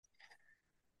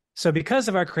So because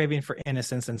of our craving for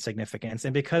innocence and significance,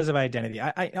 and because of identity,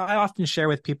 I often share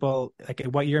with people like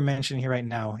what you're mentioning here right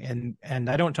now, and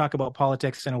I don't talk about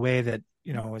politics in a way that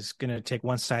is going to take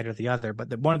one side or the other.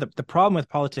 But one of the problem with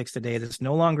politics today is it's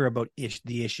no longer about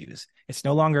the issues. It's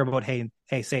no longer about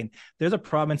saying there's a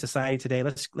problem in society today.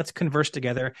 Let's converse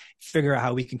together, figure out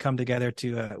how we can come together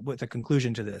to with a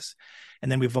conclusion to this,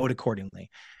 and then we vote accordingly.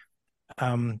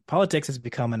 Politics has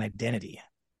become an identity.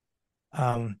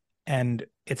 And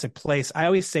it's a place. I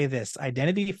always say this: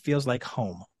 identity feels like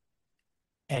home,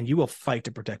 and you will fight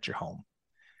to protect your home.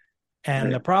 And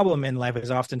Right. the problem in life is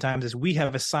oftentimes is we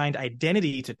have assigned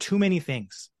identity to too many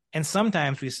things, and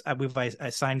sometimes we've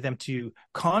assigned them to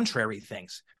contrary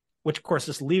things, which of course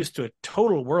just leads to a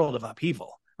total world of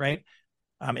upheaval. Right?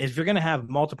 If you're going to have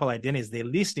multiple identities, they at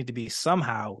least need to be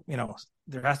somehow,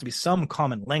 there has to be some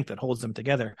common link that holds them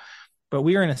together. But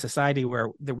we are in a society where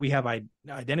we have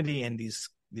identity and these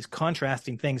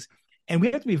contrasting things, and we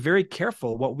have to be very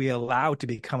careful what we allow to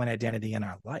become an identity in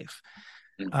our life.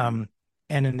 Mhm.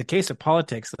 And in the case of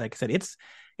politics, like I said,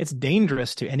 it's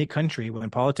dangerous to any country when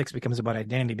politics becomes about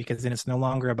identity, because then it's no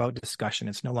longer about discussion.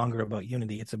 It's no longer about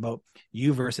unity. It's about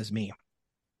you versus me.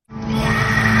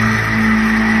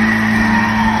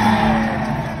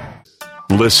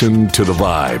 Listen to the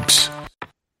vibes.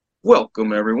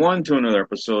 Welcome, everyone, to another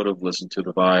episode of Listen to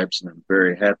the Vibes. And I'm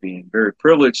very happy and very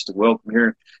privileged to welcome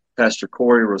here Pastor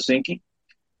Corey Rosinski.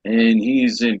 And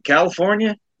he's in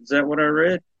California. Is that what I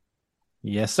read?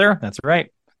 Yes, sir. That's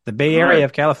right. The Bay All Area right.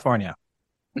 of California.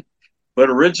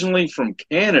 But originally from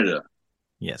Canada.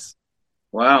 Yes.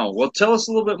 Wow. Well, tell us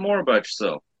a little bit more about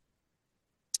yourself.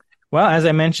 Well, as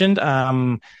I mentioned,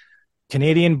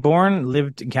 Canadian born,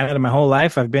 lived in Canada my whole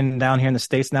life. I've been down here in the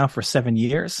States now for 7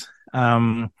 years.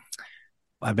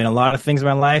 I've been a lot of things in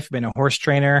my life. Been a horse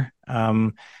trainer,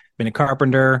 been a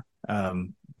carpenter,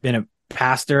 been a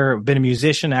pastor, been a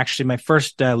musician. Actually, my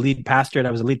first lead pastorate,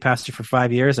 I was a lead pastor for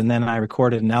 5 years, and then I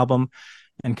recorded an album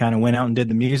and kind of went out and did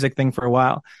the music thing for a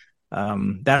while.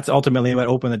 That's ultimately what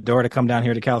opened the door to come down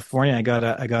here to California.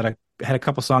 I had a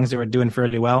couple songs that were doing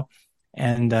fairly well,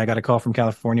 and I got a call from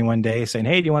California one day saying,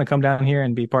 "Hey, do you want to come down here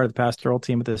and be part of the pastoral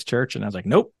team at this church?" And I was like,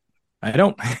 "Nope, I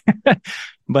don't."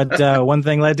 But one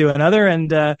thing led to another,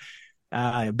 and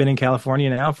I've been in California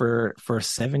now for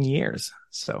 7 years.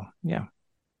 So yeah.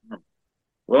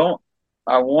 Well,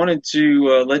 I wanted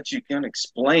to let you kind of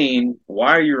explain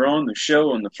why you're on the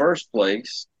show in the first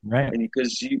place. Right. And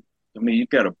because you've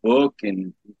got a book and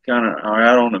you kind of are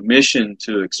out on a mission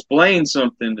to explain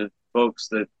something to folks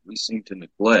that we seem to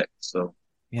neglect. So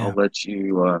I'll Yeah. let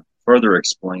you further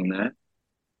explain that.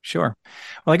 Sure.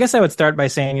 Well, I guess I would start by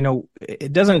saying,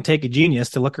 it doesn't take a genius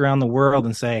to look around the world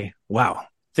and say, wow,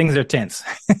 things are tense.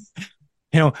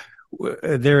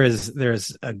 There's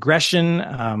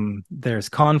aggression, there's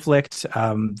conflict,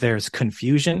 there's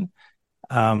confusion,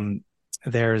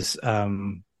 there's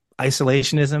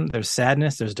isolationism, there's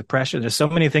sadness, there's depression. There's so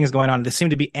many things going on that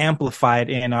seem to be amplified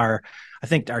I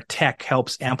think our tech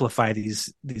helps amplify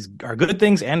these our good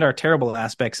things and our terrible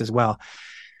aspects as well.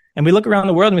 And we look around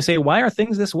the world and we say, why are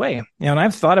things this way? And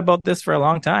I've thought about this for a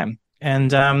long time.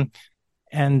 So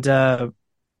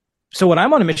what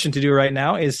I'm on a mission to do right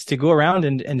now is to go around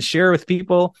and share with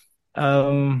people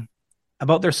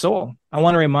about their soul. I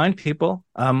want to remind people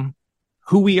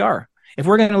who we are. If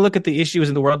we're going to look at the issues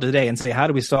in the world today and say, how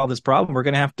do we solve this problem? We're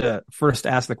going to have to first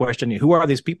ask the question, who are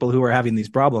these people who are having these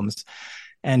problems?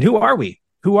 And who are we?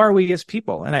 Who are we as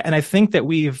people? And I think that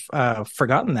we've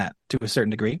forgotten that to a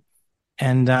certain degree.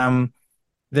 And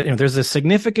there's a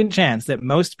significant chance that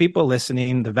most people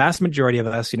listening, the vast majority of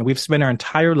us, we've spent our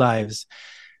entire lives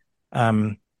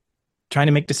trying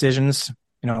to make decisions,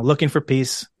 looking for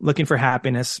peace, looking for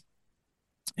happiness.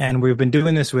 And we've been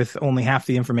doing this with only half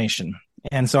the information.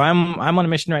 And so I'm on a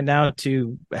mission right now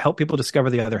to help people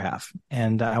discover the other half.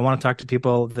 And I want to talk to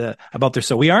people about their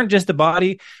soul. We aren't just a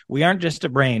body. We aren't just a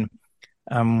brain.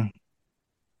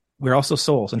 We're also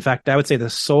souls. In fact, I would say the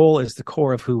soul is the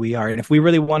core of who we are. And if we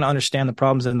really want to understand the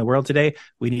problems in the world today,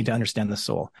 we need to understand the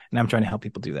soul. And I'm trying to help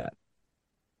people do that.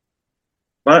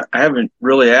 But I haven't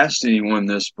really asked anyone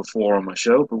this before on my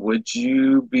show, but would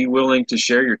you be willing to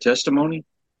share your testimony?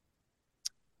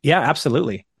 Yeah,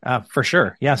 absolutely. For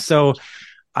sure. Yeah. So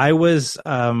I was,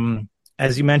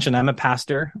 as you mentioned, I'm a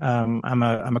pastor. I'm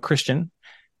a Christian,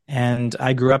 and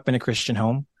I grew up in a Christian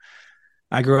home.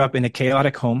 I grew up in a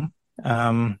chaotic home.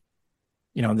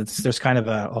 There's kind of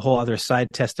a whole other side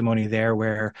testimony there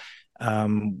where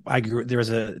there was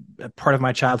a part of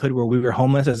my childhood where we were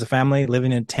homeless as a family,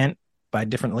 living in a tent by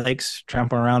different lakes,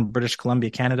 trampling around British Columbia,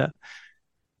 Canada.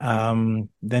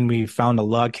 Then we found a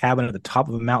log cabin at the top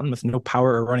of a mountain with no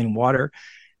power or running water.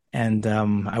 And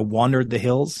I wandered the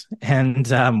hills and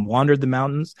wandered the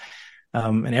mountains.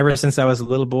 And ever since I was a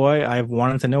little boy, I've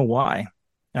wanted to know why.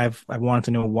 I've wanted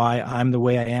to know why I'm the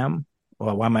way I am,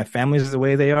 or why my family's the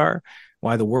way they are,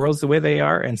 why the world's the way they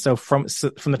are. And so from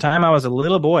the time I was a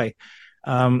little boy,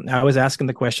 I was asking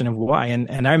the question of why.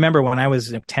 And I remember when I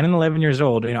was 10 and 11 years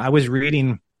old, I was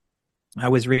reading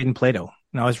Plato,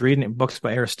 and I was reading books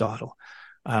by Aristotle,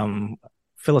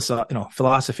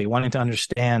 philosophy, wanting to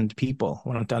understand people,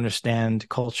 wanting to understand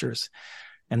cultures.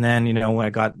 And then, when I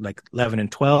got like 11 and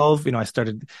 12, I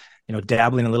started,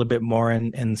 dabbling a little bit more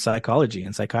in psychology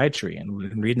and psychiatry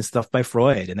and reading stuff by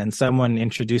Freud. And then someone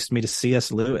introduced me to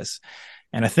C.S. Lewis.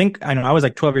 And I was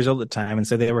like 12 years old at the time. And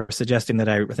so they were suggesting that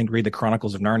I think read the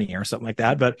Chronicles of Narnia or something like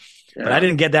that. But I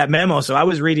didn't get that memo. So I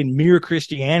was reading Mere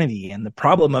Christianity and The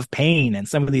Problem of Pain and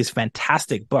some of these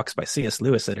fantastic books by C.S.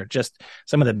 Lewis that are just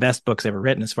some of the best books ever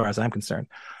written, as far as I'm concerned.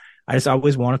 I just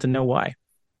always wanted to know why.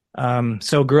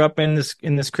 So grew up in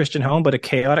this Christian home, but a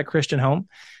chaotic Christian home.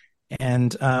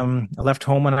 And I left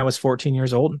home when I was 14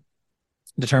 years old,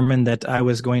 determined that I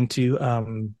was going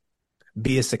to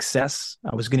be a success.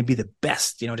 I was going to be the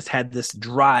best, just had this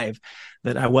drive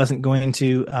that I wasn't going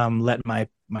to let my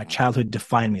childhood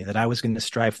define me, that I was going to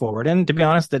strive forward. And to be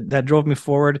honest, that drove me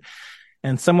forward.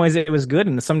 In some ways it was good.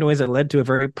 And in some ways it led to a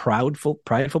very prideful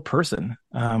person.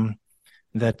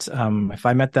 If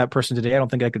I met that person today, I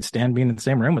don't think I could stand being in the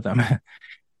same room with them.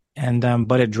 And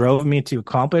but it drove me to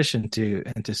accomplish and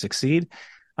to succeed.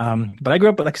 But I grew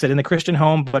up, like I said, in the Christian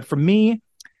home. But for me,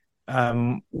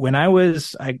 when I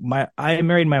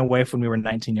married my wife when we were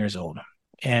 19 years old,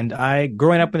 and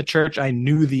growing up in the church, I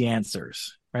knew the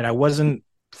answers, right? I wasn't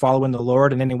following the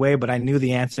Lord in any way, but I knew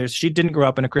the answers. She didn't grow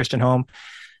up in a Christian home,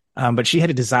 but she had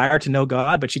a desire to know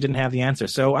God, but she didn't have the answer.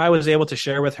 So I was able to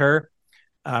share with her.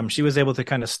 She was able to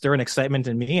kind of stir an excitement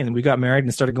in me, and we got married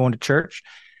and started going to church.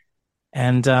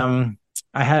 And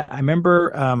I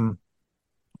remember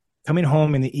coming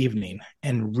home in the evening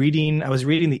and I was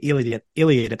reading the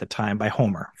Iliad at the time by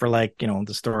Homer, for the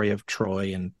story of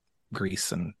Troy and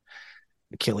Greece and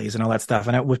Achilles and all that stuff.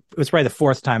 And it was probably the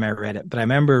fourth time I read it, but I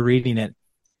remember reading it,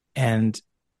 and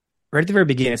right at the very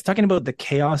beginning, it's talking about the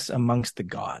chaos amongst the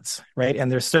gods, right? And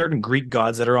there's certain Greek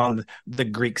gods that are on the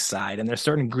Greek side, and there's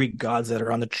certain Greek gods that are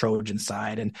on the Trojan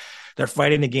side, and they're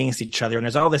fighting against each other, and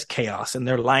there's all this chaos, and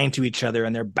they're lying to each other,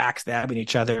 and they're backstabbing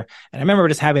each other. And I remember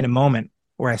just having a moment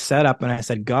where I sat up and I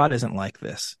said, God isn't like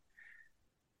this.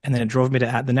 And then it drove me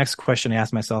to the next question I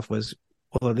asked myself was,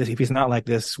 well, if he's not like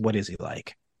this, what is he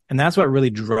like? And that's what really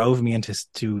drove me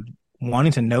into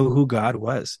wanting to know who God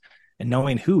was, and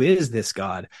knowing who is this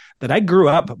God that I grew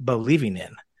up believing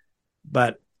in,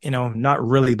 but, not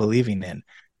really believing in.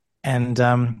 And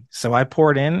so I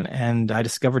poured in, and I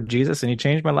discovered Jesus, and he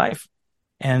changed my life.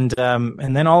 And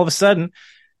then all of a sudden,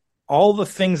 all the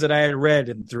things that I had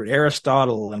read through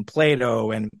Aristotle and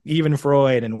Plato and even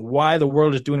Freud, and why the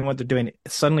world is doing what they're doing, it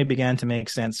suddenly began to make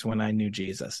sense when I knew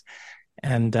Jesus.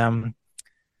 And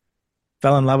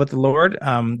fell in love with the Lord.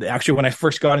 Actually, when I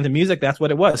first got into music, that's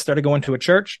what it was. Started going to a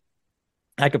church.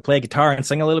 I could play guitar and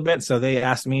sing a little bit, so they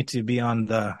asked me to be on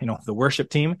the worship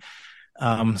team.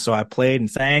 So I played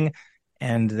and sang,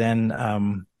 and then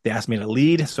they asked me to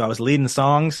lead. So I was leading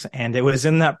songs, and it was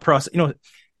in that process.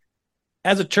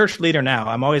 As a church leader now,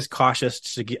 I'm always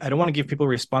cautious I don't want to give people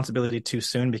responsibility too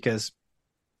soon, because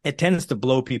it tends to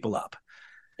blow people up.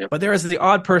 Yep. But there is the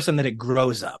odd person that it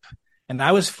grows up, and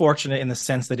I was fortunate in the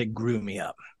sense that it grew me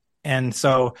up. And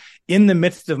so, in the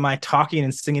midst of my talking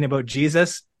and singing about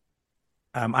Jesus,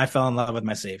 I fell in love with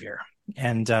my Savior,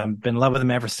 and been in love with him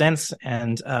ever since.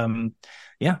 And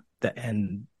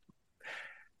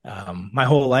my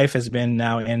whole life has been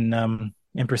now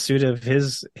in pursuit of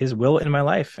his will in my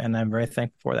life, and I'm very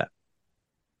thankful for that.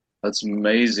 That's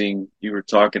amazing. You were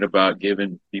talking about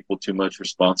giving people too much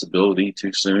responsibility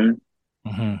too soon.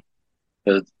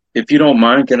 Mm-hmm. If you don't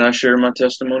mind, can I share my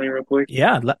testimony real quick?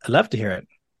 Yeah, I'd love to hear it.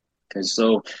 Okay,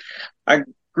 so I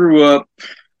grew up.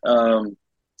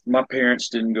 My parents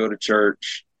didn't go to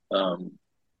church.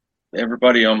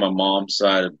 Everybody on my mom's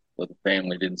side of the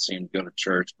family didn't seem to go to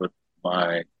church, but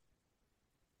my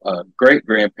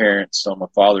great-grandparents on my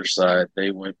father's side,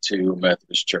 they went to a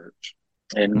Methodist church.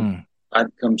 And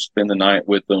I'd come spend the night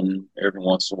with them every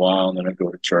once in a while, and then I'd go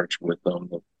to church with them.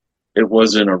 But it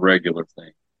wasn't a regular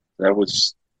thing. That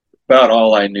was about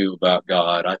all I knew about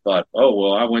God. I thought, oh,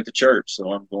 well, I went to church,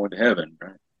 so I'm going to heaven,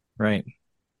 right? Right.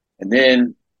 And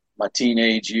then my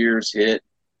teenage years hit,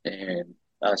 and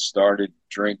I started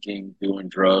drinking, doing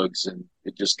drugs, and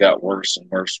it just got worse and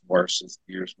worse and worse as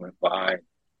the years went by.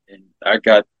 And I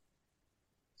got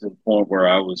to the point where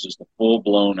I was just a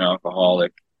full-blown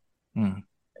alcoholic. And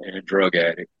a drug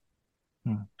addict.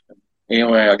 Hmm.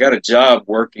 Anyway, I got a job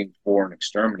working for an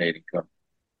exterminating company.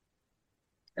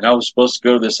 And I was supposed to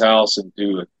go to this house and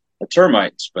do a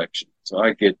termite inspection. So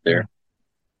I get there.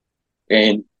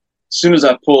 And as soon as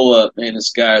I pull up, man,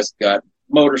 this guy's got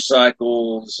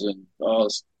motorcycles and all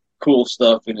this cool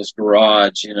stuff in his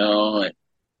garage, and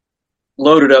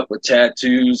loaded up with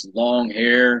tattoos, long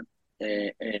hair.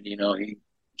 And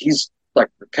he's like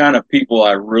the kind of people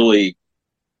I really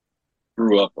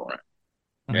grew up around.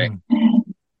 Okay.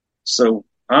 So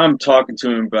I'm talking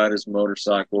to him about his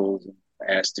motorcycles and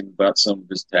asked him about some of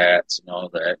his tats and all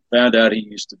that. Found out he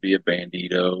used to be a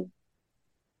bandito.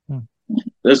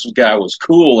 This guy was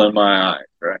cool in my eyes,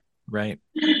 right? Right.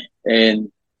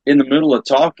 And in the middle of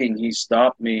talking, he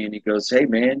stopped me and he goes, "Hey,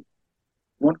 man,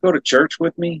 you want to go to church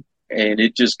with me?" And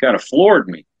it just kind of floored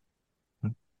me.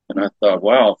 And I thought,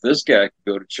 wow, if this guy could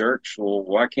go to church, well,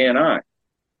 why can't I?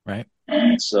 Right.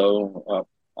 And so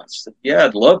I said, "Yeah,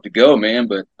 I'd love to go, man,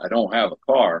 but I don't have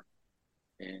a car."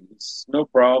 And he says, "No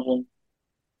problem.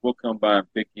 We'll come by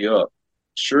and pick you up."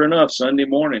 Sure enough, Sunday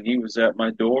morning, he was at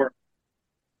my door.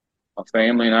 My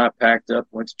family and I packed up,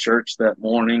 went to church that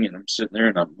morning, and I'm sitting there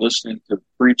and I'm listening to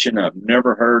preaching I've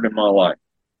never heard in my life.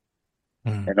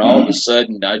 And all of a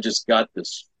sudden, I just got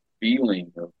this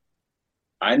feeling of,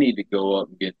 I need to go up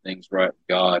and get things right with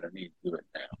God. I need to do it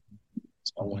now.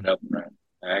 So I went up and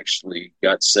I actually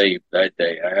got saved that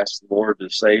day. I asked the Lord to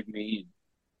save me.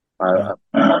 I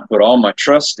put all my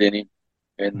trust in Him.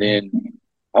 And then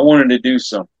I wanted to do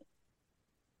something.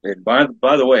 And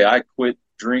by the way, I quit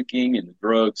drinking and the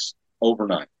drugs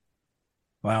overnight.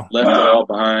 Wow. Left it all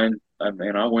behind. I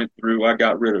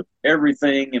got rid of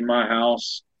everything in my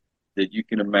house that you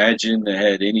can imagine that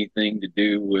had anything to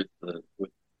do with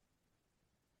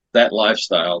that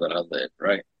lifestyle that I led,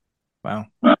 right? Wow.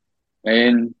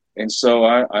 And so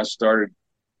I started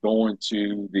going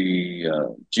to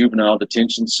the juvenile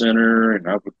detention center, and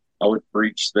I would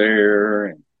preach there,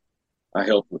 and I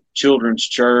helped with children's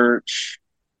church,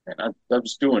 and I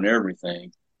was doing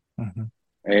everything.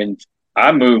 And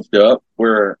I moved up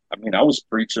where, I was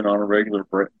preaching on a regular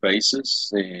basis,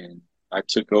 and I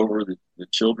took over the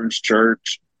children's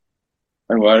church.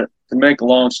 Anyway, to make a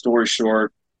long story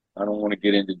short, I don't want to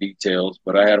get into details,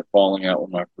 but I had a falling out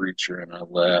with my preacher and I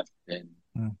left. And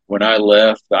when I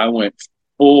left, I went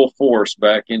full force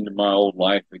back into my old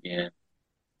life again.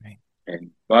 Right.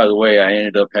 And by the way, I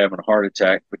ended up having a heart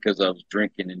attack because I was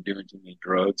drinking and doing too many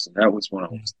drugs. And that was when I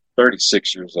was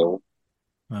 36 years old.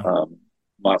 Wow.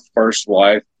 My first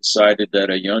wife decided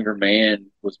that a younger man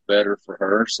was better for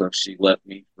her. So she left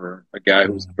me for a guy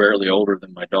who was barely older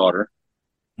than my daughter.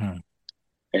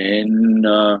 And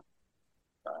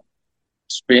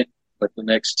spent the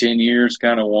next 10 years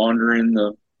kind of wandering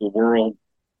the world,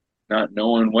 not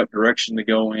knowing what direction to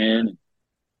go in.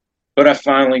 But I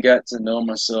finally got to know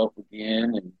myself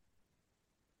again and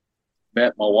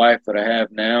met my wife that I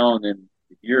have now. And then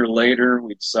a year later,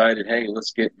 we decided, hey,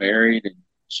 let's get married. And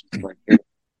she's like, hey,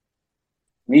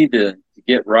 you need to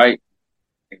get right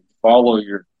and follow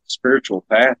your spiritual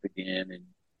path again.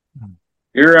 And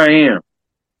here I am.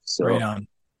 So right on.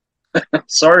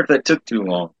 Sorry if that took too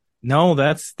long. No,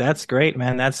 that's great,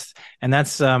 man. I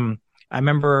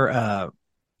remember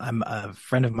a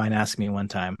friend of mine asked me one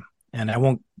time, and I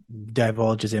won't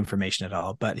divulge his information at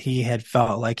all, but he had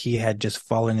felt like he had just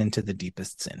fallen into the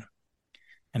deepest sin.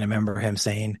 And I remember him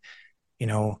saying,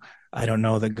 I don't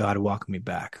know that God walked me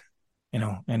back,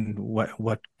 and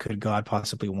what could God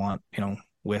possibly want,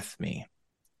 with me?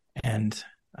 And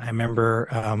I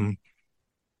remember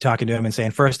talking to him and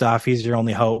saying, first off, he's your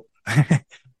only hope.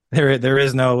 There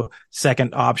is no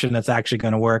second option that's actually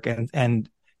going to work. And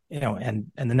the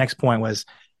next point was,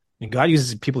 God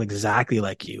uses people exactly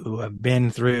like you who have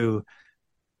been through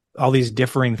all these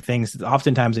differing things that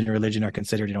oftentimes in religion are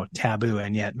considered, taboo.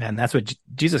 And yet, man, that's what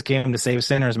Jesus came to save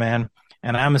sinners, man.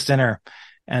 And I'm a sinner.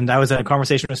 And I was in a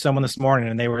conversation with someone this morning,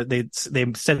 and they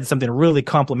said something really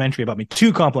complimentary about me,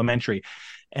 too complimentary.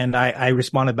 And I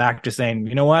responded back to saying,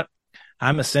 you know what?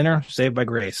 I'm a sinner saved by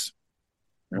grace.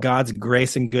 God's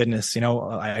grace and goodness.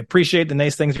 I appreciate the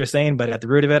nice things you're saying, but at the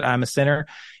root of it, I'm a sinner.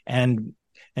 And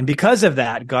because of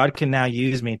that, God can now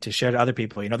use me to share to other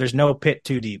people. There's no pit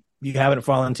too deep. You haven't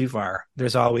fallen too far.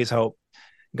 There's always hope.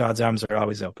 God's arms are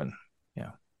always open.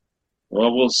 Yeah.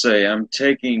 Well, we'll say I'm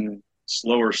taking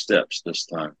slower steps this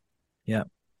time. Yeah.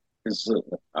 Because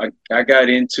I got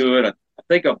into it. I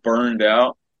think I burned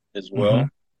out as well.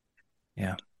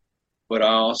 Yeah. But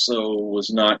I also was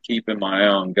not keeping my eye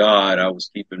on God. I was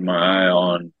keeping my eye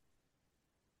on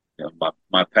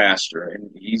my pastor.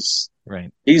 And he's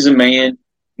a man.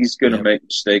 He's going to make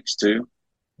mistakes too.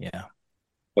 Yeah.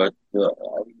 but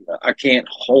I can't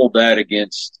hold that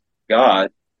against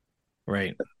God.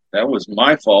 Right. That was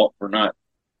my fault for not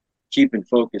keeping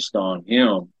focused on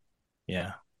Him.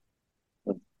 Yeah.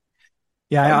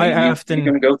 Yeah. I mean, I you're going often,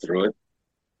 to go through it.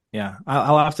 yeah,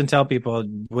 I'll often tell people,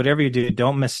 whatever you do,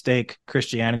 don't mistake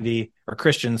Christianity or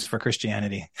Christians for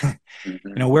Christianity.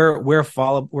 Mm-hmm. We're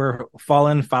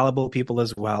fallen, fallible people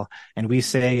as well, and we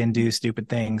say and do stupid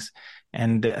things.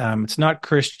 And it's not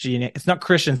Christians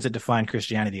that define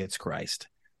Christianity; it's Christ.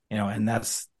 And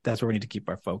that's where we need to keep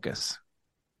our focus.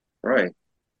 Right.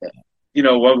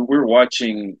 While we're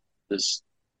watching this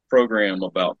program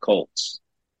about cults,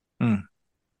 Hmm.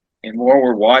 and while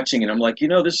we're watching it, I'm like,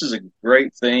 this is a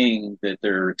great thing that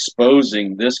they're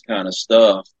exposing this kind of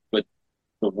stuff, but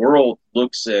the world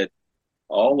looks at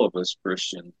all of us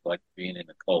Christians like being in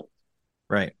a cult,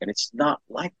 Right. and it's not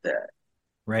like that.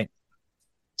 Right.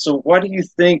 So why do you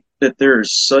think that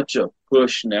there's such a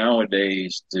push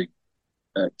nowadays to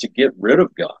get rid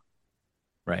of God?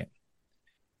 Right.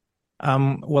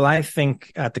 Well, I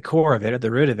think at the core of it, at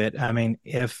the root of it, I mean,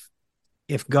 if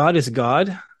God is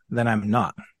God, then I'm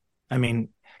not. I mean,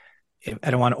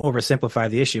 I don't want to oversimplify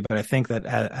the issue, but I think that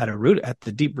at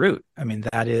the deep root, I mean,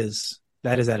 that is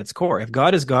at its core. If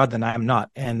God is God, then I'm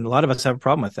not, and a lot of us have a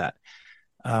problem with that,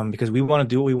 because we want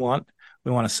to do what we want,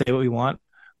 we want to say what we want,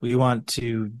 we want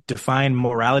to define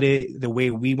morality the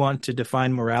way we want to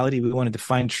define morality, we want to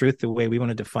define truth the way we want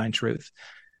to define truth,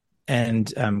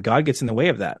 and God gets in the way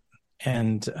of that.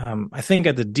 And I think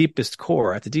at the deepest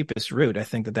core, at the deepest root, I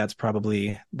think that's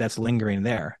lingering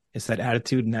there. It's that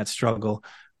attitude and that struggle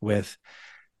with,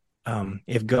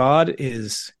 if God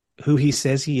is who He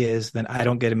says He is, then I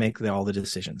don't get to make all the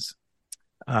decisions.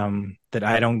 That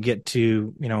I don't get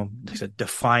to,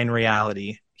 define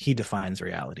reality. He defines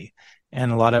reality,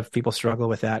 and a lot of people struggle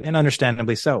with that, and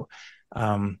understandably so.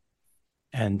 But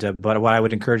what I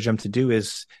would encourage them to do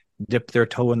is dip their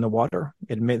toe in the water.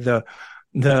 Admit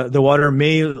the water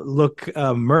may look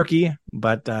murky,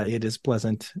 but it is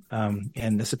pleasant,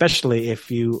 and especially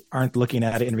if you aren't looking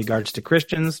at it in regards to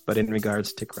Christians, but in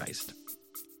regards to Christ.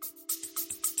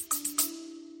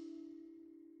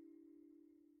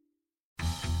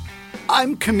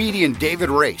 I'm comedian David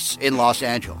Race in Los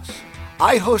Angeles.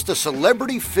 I host a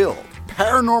celebrity-filled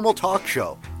paranormal talk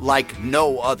show like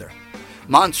no other.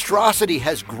 Monstrosity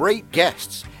has great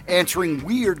guests answering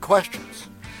weird questions.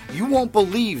 You won't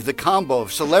believe the combo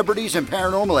of celebrities and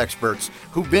paranormal experts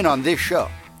who've been on this show.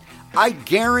 I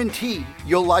guarantee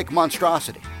you'll like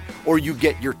Monstrosity, or you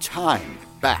get your time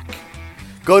back.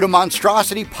 Go to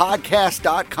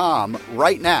monstrositypodcast.com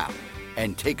right now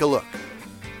and take a look.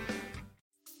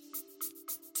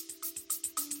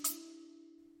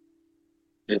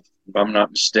 If I'm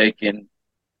not mistaken,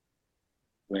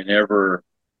 whenever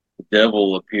the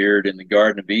devil appeared in the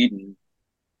Garden of Eden,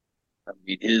 I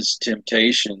mean, his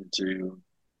temptation to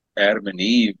Adam and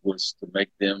Eve was to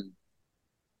make them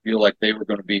feel like they were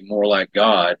going to be more like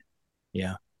God.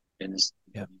 Yeah. And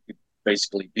Yeah. you could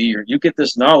basically you get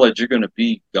this knowledge, you're going to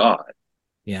be God.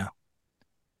 Yeah.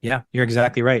 Yeah, you're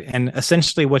exactly right. And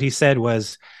essentially what he said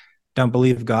was, don't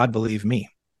believe God, believe me.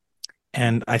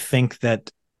 And I think that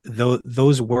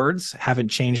those words haven't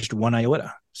changed one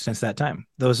iota since that time.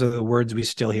 Those are the words we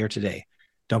still hear today.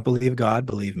 Don't believe God,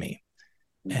 believe me.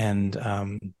 And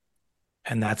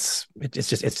that's it's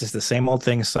just the same old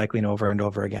thing cycling over and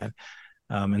over again.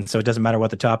 And so it doesn't matter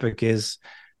what the topic is.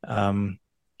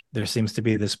 There seems to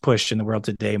be this push in the world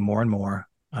today more and more,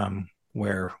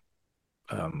 where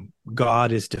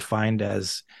God is defined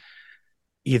as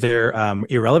either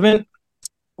irrelevant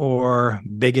or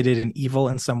bigoted and evil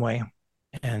in some way.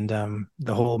 And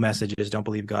the whole message is don't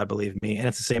believe God, believe me. And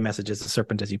it's the same message as the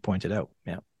serpent, as you pointed out.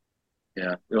 Yeah.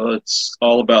 Yeah. Well, it's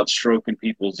all about stroking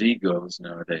people's egos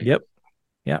nowadays. Yep.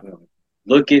 Yeah.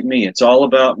 Look at me. It's all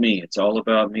about me. It's all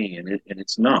about me. And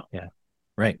it's not. Yeah.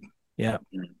 Right. Yeah.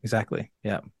 Exactly.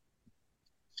 Yeah.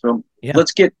 So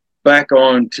let's get back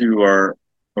on to our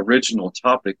original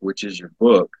topic, which is your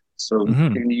book. So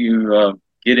can you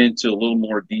get into a little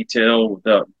more detail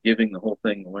without giving the whole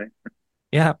thing away?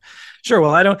 Yeah, sure.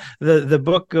 Well, the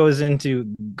book goes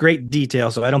into great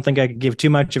detail, so I don't think I could give too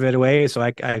much of it away. So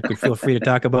I could feel free to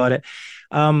talk about it.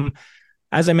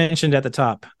 As I mentioned at the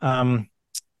top,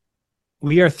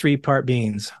 we are 3-part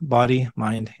beings: body,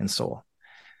 mind, and soul.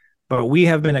 But we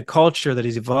have been a culture that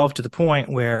has evolved to the point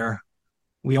where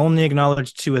we only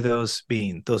acknowledge 2 of those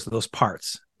being those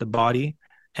parts, the body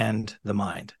and the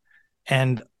mind.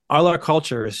 And all our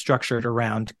culture is structured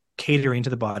around catering to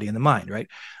the body and the mind, right?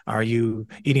 Are you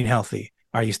eating healthy?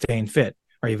 Are you staying fit?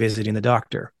 Are you visiting the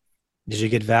doctor? Did you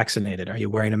get vaccinated? Are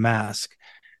you wearing a mask?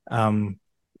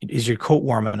 is your coat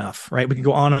warm enough, right? We can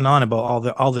go on and on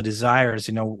about all the desires,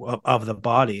 of the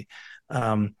body.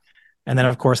 And then,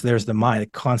 of course, there's the mind, the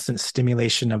constant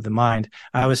stimulation of the mind.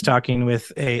 I was talking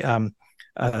with a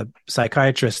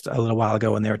psychiatrist a little while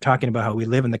ago, and they were talking about how we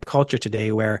live in the culture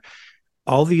today where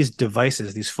all these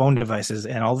devices, these phone devices,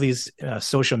 and all these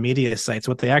social media sites,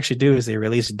 what they actually do is they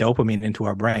release dopamine into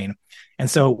our brain. And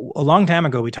so a long time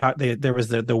ago, there was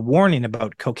the warning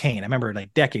about cocaine. I remember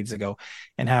like decades ago,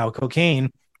 and how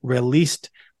cocaine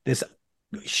released this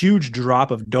huge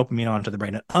drop of dopamine onto the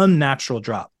brain, an unnatural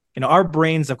drop. Our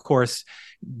brains, of course,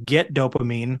 get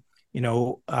dopamine,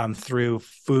 through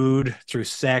food, through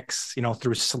sex,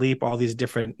 through sleep, all these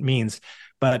different means.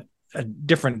 But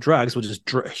different drugs will just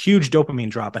huge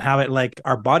dopamine drop, and how it, like,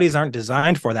 our bodies aren't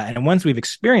designed for that. And once we've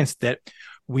experienced it,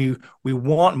 we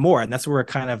want more. And that's where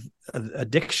kind of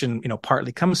addiction,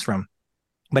 partly comes from.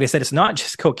 But I said, it's not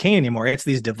just cocaine anymore. It's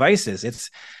these devices. It's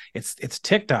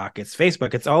TikTok, it's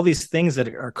Facebook, it's all these things that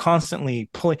are constantly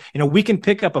pulling. We can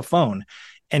pick up a phone,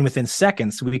 and within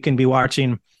seconds we can be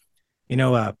watching,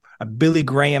 a Billy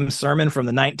Graham sermon from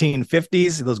the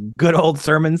 1950s, those good old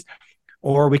sermons,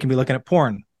 or we can be looking at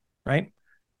porn, right?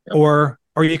 Yep. Or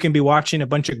you can be watching a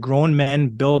bunch of grown men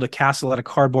build a castle out of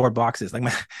cardboard boxes.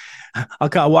 Like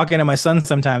I'll walk into my son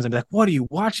sometimes and be like, "What are you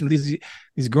watching? These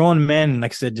grown men,"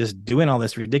 like I said, just doing all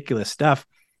this ridiculous stuff.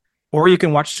 Or you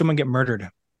can watch someone get murdered.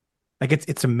 Like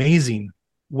it's amazing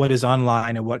what is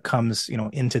online and what comes,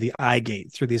 into the eye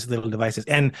gate through these little devices.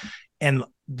 And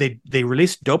they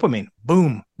release dopamine,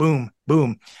 boom, boom,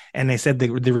 boom. And they said the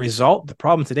result, the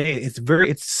problem today,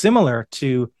 it's similar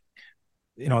to,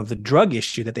 the drug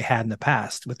issue that they had in the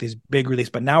past with these big release.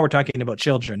 But now we're talking about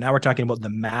children. Now we're talking about the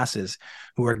masses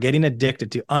who are getting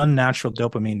addicted to unnatural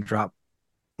dopamine drop.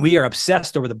 We are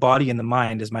obsessed over the body and the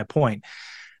mind, is my point.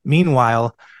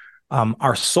 Meanwhile,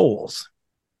 our souls,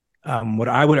 what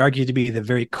I would argue to be the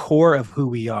very core of who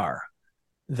we are,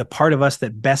 the part of us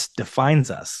that best defines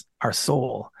us, our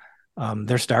soul,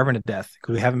 they're starving to death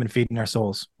because we haven't been feeding our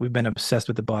souls. We've been obsessed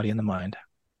with the body and the mind.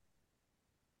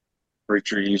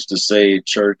 Preacher used to say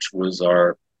church was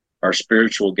our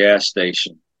spiritual gas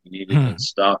station. You needed to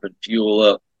stop and fuel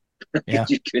up. Yeah.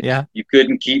 You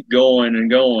couldn't keep going and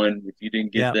going if you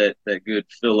didn't get that good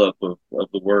fill up of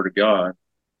the Word of God.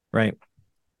 Right.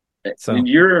 So, and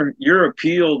your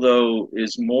appeal, though,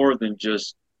 is more than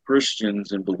just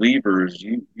Christians and believers.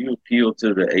 You appeal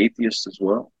to the atheists as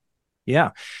well.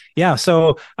 Yeah.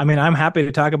 So, I mean, I'm happy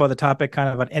to talk about the topic kind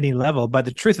of at any level, but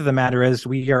the truth of the matter is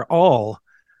we are all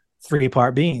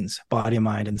three-part beings, body,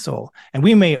 mind, and soul. And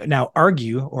we may now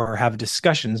argue or have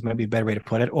discussions, maybe a better way to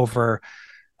put it, over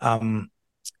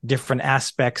different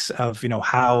aspects of,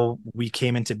 how we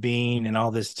came into being and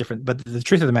all this different, but the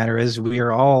truth of the matter is we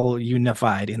are all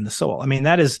unified in the soul. I mean,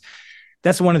 that's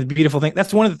one of the beautiful things.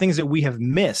 That's one of the things that we have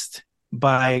missed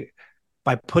by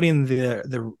putting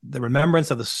the remembrance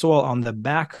of the soul on the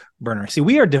back burner. See,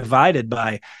 we are divided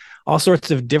by all sorts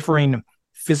of differing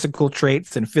physical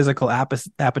traits and physical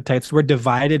appetites. We're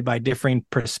divided by differing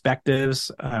perspectives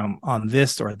on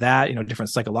this or that, different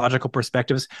psychological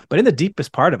perspectives. But in the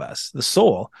deepest part of us, the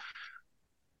soul,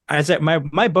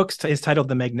 my book is titled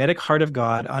 "The Magnetic Heart of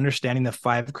God: Understanding the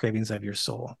Five Cravings of Your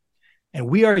Soul." And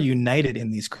we are united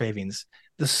in these cravings.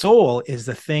 The soul is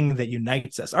the thing that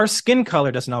unites us. Our skin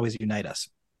color doesn't always unite us.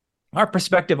 Our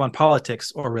perspective on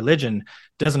politics or religion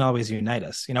doesn't always unite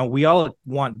us. We all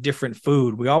want different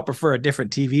food. We all prefer a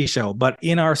different TV show. But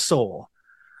in our soul,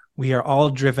 we are all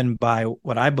driven by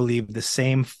what I believe the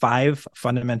same five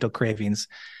fundamental cravings.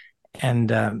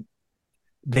 And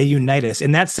they unite us.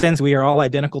 In that sense, we are all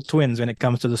identical twins when it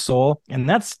comes to the soul. And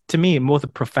that's, to me, both a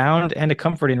profound and a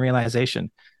comforting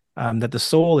realization that the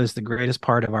soul is the greatest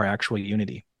part of our actual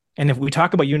unity. And if we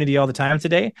talk about unity all the time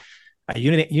today,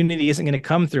 unity isn't going to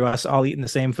come through us all eating the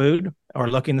same food or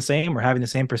looking the same or having the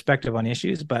same perspective on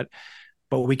issues, but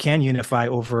we can unify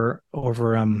over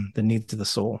the needs of the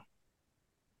soul.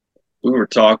 We were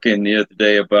talking the other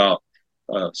day about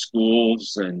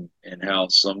schools and how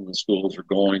some of the schools are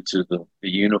going to the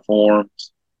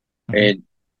uniforms. Mm-hmm. And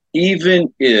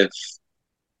even if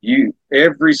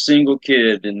every single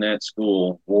kid in that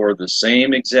school wore the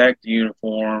same exact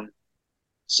uniform,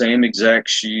 same exact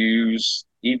shoes,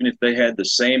 even if they had the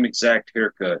same exact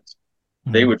haircuts,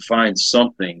 they would find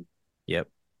something to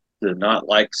not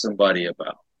like somebody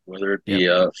about, whether it be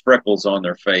freckles on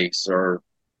their face or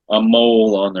a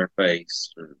mole on their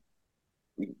face or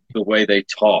the way they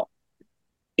talk,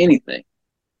 anything.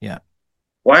 Yeah.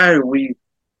 Why do we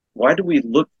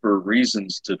look for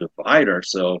reasons to divide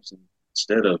ourselves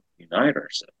instead of unite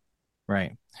ourselves?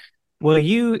 Right. Well,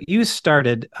 you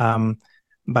started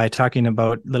by talking a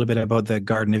little bit about the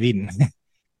Garden of Eden.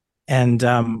 And,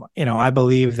 I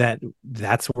believe that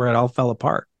that's where it all fell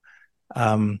apart.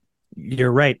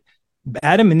 You're right.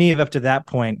 Adam and Eve, up to that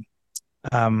point,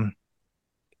 had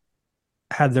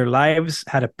their lives,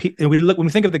 when we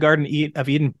think of the Garden of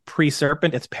Eden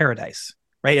pre-serpent, it's paradise,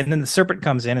 right? And then the serpent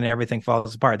comes in and everything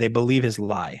falls apart. They believe his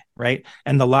lie, right?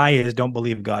 And the lie is, don't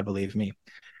believe God, believe me.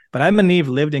 But Adam and Eve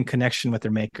lived in connection with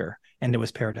their maker, and it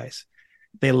was paradise.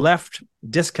 They left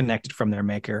disconnected from their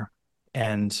maker,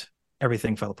 and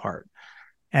everything fell apart.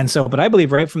 And so, but I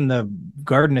believe right from the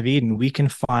Garden of Eden, we can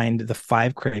find the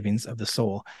 5 cravings of the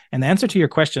soul. And the answer to your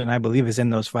question, I believe, is in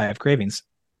those 5 cravings.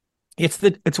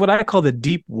 It's what I call the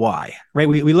deep why, right?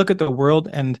 We look at the world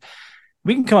and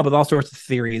we can come up with all sorts of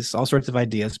theories, all sorts of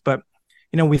ideas, but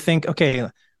we think, okay,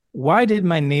 why did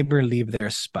my neighbor leave their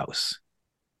spouse?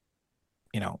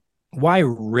 Why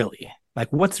really?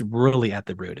 Like, what's really at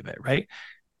the root of it, right?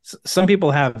 Some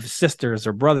people have sisters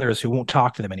or brothers who won't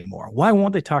talk to them anymore. Why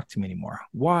won't they talk to me anymore?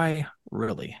 Why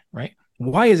really, right?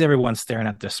 Why is everyone staring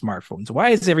at their smartphones? Why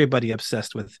is everybody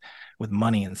obsessed with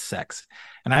money and sex?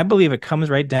 And I believe it comes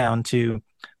right down to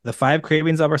the 5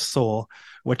 cravings of our soul,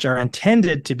 which are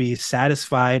intended to be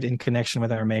satisfied in connection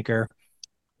with our maker.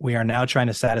 We are now trying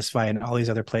to satisfy in all these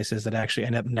other places that actually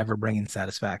end up never bringing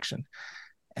satisfaction.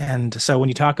 And so when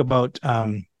you talk about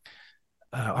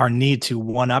our need to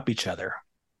one-up each other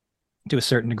to a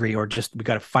certain degree, or just we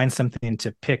got to find something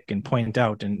to pick and point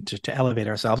out and to elevate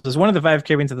ourselves, is one of the 5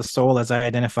 cravings of the soul, as I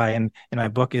identify in my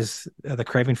book, is the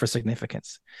craving for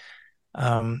significance.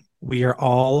 We are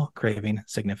all craving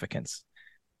significance.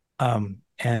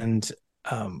 And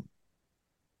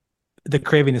the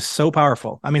craving is so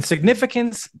powerful. I mean,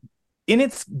 significance in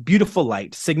its beautiful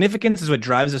light, significance is what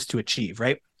drives us to achieve,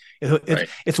 right?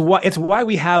 It's why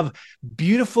we have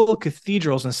beautiful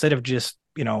cathedrals instead of just,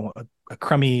 a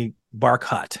crummy bark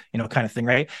hut, kind of thing,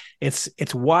 right? It's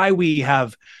why we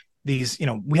have these,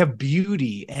 we have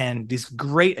beauty and these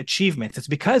great achievements. It's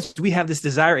because we have this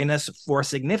desire in us for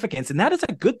significance, and that is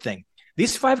a good thing.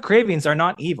 These 5 cravings are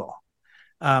not evil.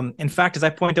 In fact, as I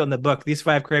point out in the book, these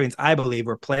 5 cravings, I believe,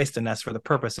 were placed in us for the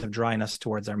purpose of drawing us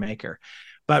towards our maker.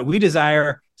 But we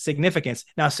desire significance.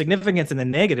 Now, significance in the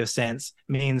negative sense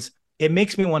means it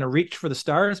makes me want to reach for the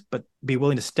stars, but be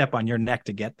willing to step on your neck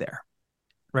to get there,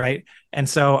 right? And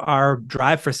so our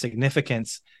drive for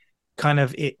significance,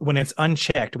 when it's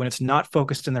unchecked, when it's not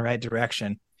focused in the right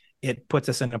direction, it puts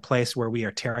us in a place where we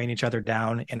are tearing each other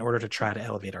down in order to try to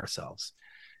elevate ourselves.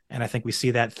 And I think we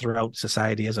see that throughout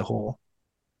society as a whole.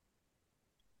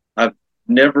 I've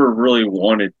never really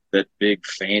wanted that big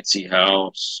fancy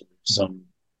house, some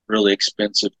really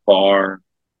expensive car.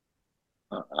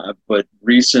 But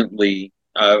recently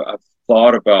I've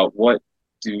thought about, what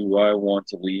do I want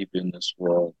to leave in this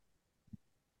world?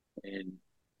 And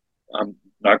I'm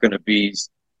not going to be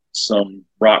some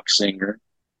rock singer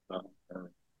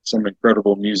or some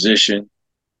incredible musician.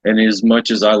 And as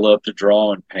much as I love to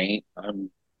draw and paint,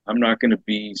 I'm not going to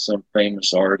be some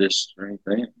famous artist or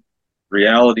anything.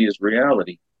 Reality is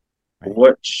reality. Right.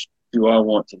 What do I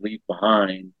want to leave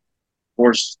behind? Of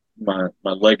course, my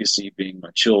legacy being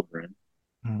my children,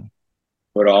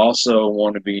 but I also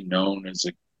want to be known as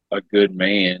a good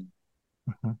man.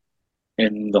 Mm-hmm.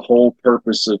 And the whole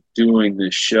purpose of doing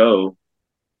this show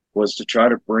was to try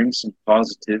to bring some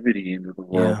positivity into the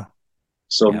world. Yeah.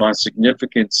 So my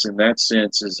significance in that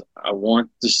sense is, I want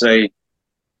to say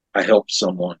I helped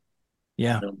someone.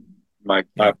 Yeah.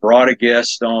 I brought a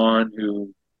guest on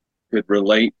who could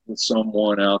relate with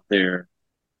someone out there,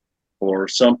 or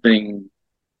something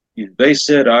they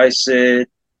said, I said,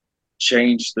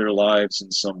 changed their lives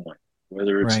in some way,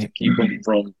 whether it's to keep them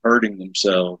from hurting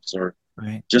themselves or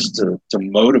just to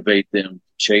motivate them to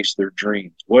chase their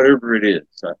dreams, whatever it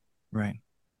is.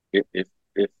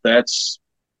 If that's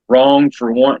wrong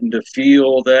for wanting to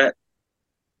feel that,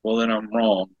 well, then I'm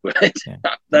wrong. But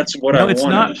that's what I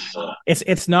wanted.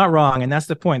 It's not wrong, and that's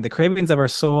the point. The cravings of our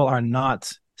soul are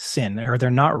not sin, or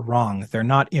they're not wrong. They're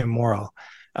not immoral.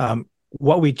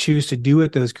 What we choose to do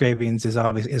with those cravings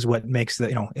is what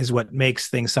makes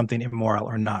things something immoral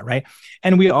or not, right?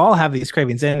 And we all have these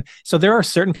cravings, and so there are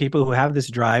certain people who have this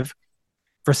drive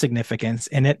for significance,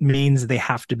 and it means they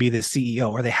have to be the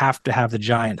CEO, or they have to have the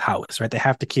giant house, right? They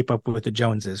have to keep up with the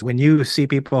Joneses. When you see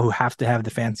people who have to have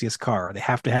the fanciest car, or they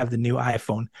have to have the new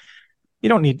iPhone, you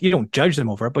don't judge them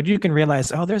over it, but you can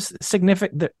realize, there's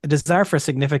the desire for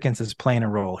significance is playing a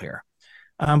role here.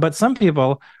 But some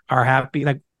people are happy,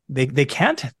 like they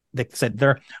can't. They said,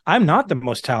 I'm not the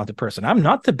most talented person. I'm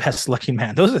not the best looking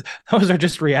man. Those are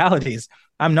just realities.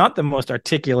 I'm not the most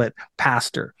articulate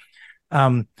pastor.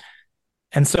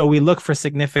 And so we look for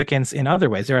significance in other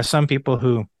ways. There are some people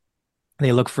who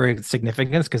they look for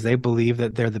significance because they believe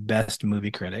that they're the best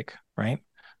movie critic, right?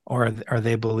 Or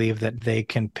they believe that they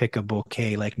can pick a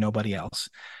bouquet like nobody else.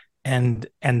 And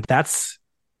that's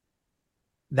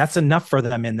enough for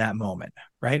them in that moment,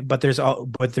 right? But there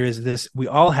is this, we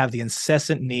all have the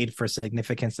incessant need for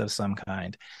significance of some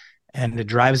kind. And it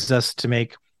drives us to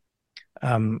make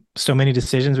so many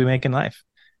decisions we make in life.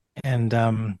 And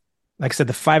like I said,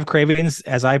 the 5 cravings,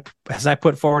 as I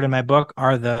put forward in my book,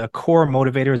 are the core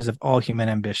motivators of all human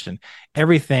ambition.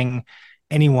 Everything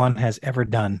anyone has ever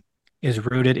done is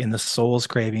rooted in the soul's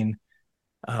craving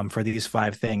for these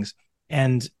 5 things.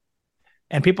 And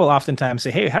people oftentimes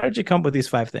say, "Hey, how did you come up with these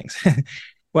 5 things?"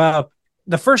 Well,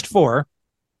 the first 4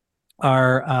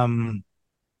 are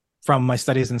from my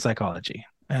studies in psychology,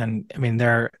 and I mean,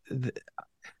 the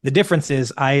difference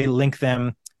is I link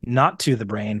them not to the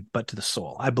brain, but to the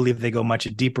soul. I believe they go much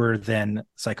deeper than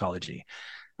psychology.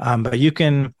 But you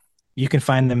can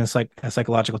find them in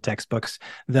psychological textbooks.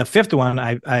 The 5th one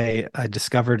I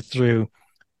discovered through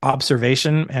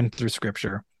observation and through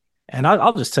scripture. And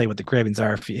I'll just tell you what the cravings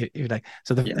are if you like.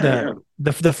 So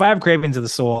the 5 cravings of the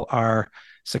soul are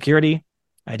security,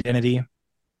 identity,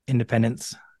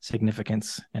 independence,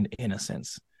 significance, and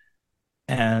innocence.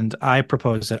 And I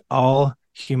propose that all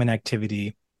human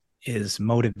activity is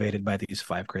motivated by these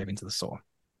 5 cravings of the soul.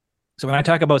 So when I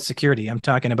talk about security, I'm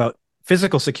talking about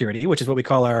physical security, which is what we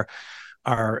call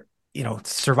our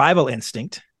survival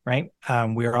instinct, right?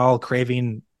 We are all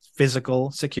craving physical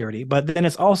security, but then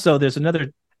there's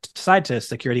another side to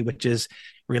security, which is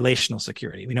relational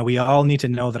security. We all need to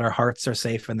know that our hearts are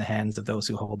safe in the hands of those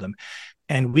who hold them.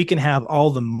 And we can have all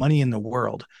the money in the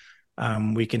world.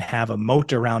 We can have a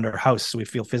moat around our house so we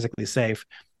feel physically safe.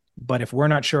 But if we're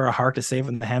not sure our heart is safe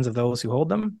in the hands of those who hold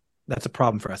them, that's a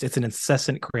problem for us. It's an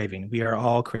incessant craving. We are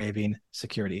all craving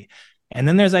security. And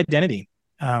then there's identity.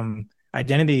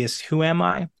 Identity is, who am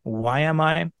I? Why am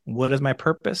I? What is my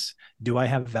purpose? Do I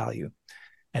have value?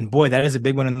 And boy, that is a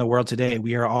big one in the world today.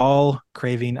 We are all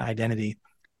craving identity.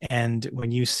 And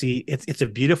when you see, it's a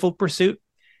beautiful pursuit,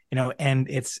 and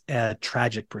it's a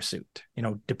tragic pursuit,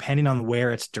 depending on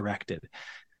where it's directed.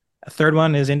 A third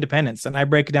one is independence. And I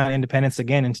break down independence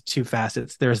again into 2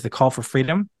 facets. There's the call for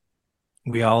freedom.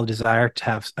 We all desire to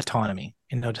have autonomy,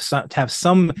 to have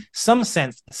some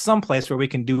sense, some place where we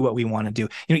can do what we want to do.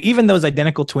 Even those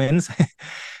identical twins,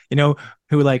 who,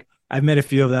 like, I've met a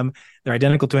few of them. They're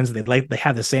identical twins. They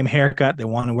have the same haircut. They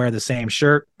want to wear the same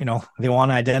shirt. They want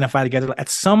to identify together. At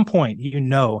some point,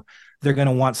 they're going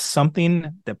to want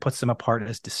something that puts them apart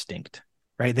as distinct,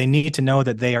 right? They need to know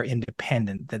that they are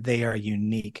independent, that they are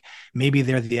unique. Maybe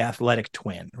they're the athletic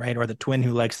twin, right? Or the twin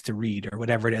who likes to read, or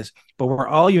whatever it is. But we're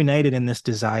all united in this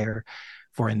desire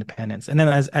for independence. And then,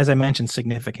 as I mentioned,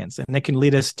 significance. And it can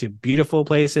lead us to beautiful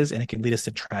places, and it can lead us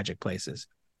to tragic places.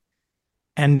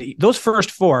 And those first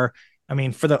 4, I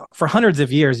mean, for hundreds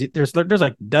of years, there's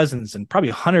like dozens and probably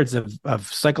hundreds of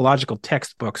psychological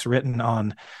textbooks written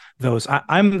on those.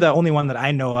 I'm the only one that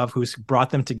I know of who's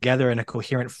brought them together in a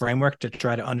coherent framework to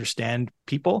try to understand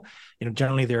people.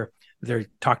 Generally they're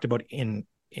talked about in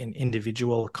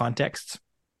individual contexts.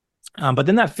 But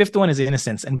then that 5th one is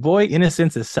innocence. And boy,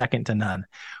 innocence is second to none.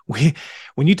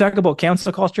 When you talk about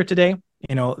cancel culture today,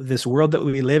 this world that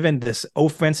we live in, this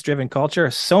offense-driven culture,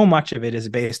 so much of it is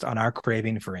based on our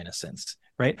craving for innocence,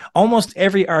 right? Almost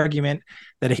every argument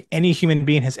that any human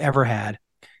being has ever had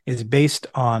is based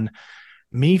on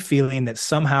me feeling that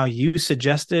somehow you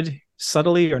suggested,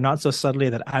 subtly or not so subtly,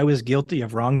 that I was guilty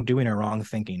of wrongdoing or wrong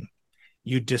thinking.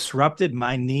 You disrupted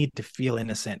my need to feel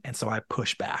innocent, and so I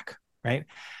push back, right?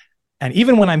 And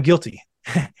even when I'm guilty,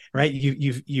 right,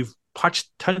 you've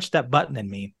touched that button in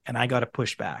me, and I got to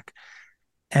push back.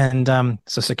 And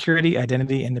so security,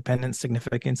 identity, independence,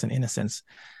 significance, and innocence.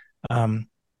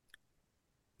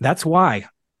 That's why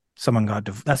someone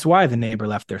that's why the neighbor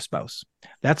left their spouse.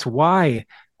 That's why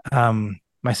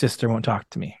my sister won't talk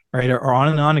to me, right? Or on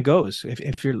and on it goes.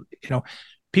 If you're,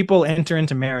 people enter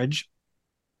into marriage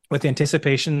with the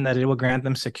anticipation that it will grant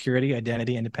them security,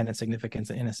 identity, independence, significance,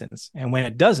 and innocence. And when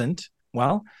it doesn't,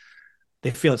 well,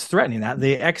 they feel it's threatening that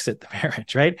they exit the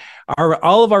marriage, right?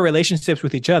 All of our relationships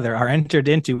with each other are entered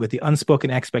into with the unspoken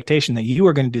expectation that you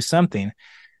are going to do something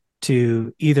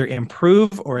to either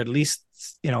improve or at least,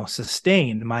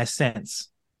 sustain my sense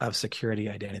of security,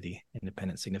 identity,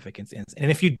 independence, significance. And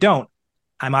if you don't,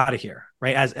 I'm out of here,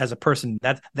 right? As a person,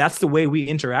 that's the way we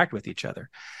interact with each other.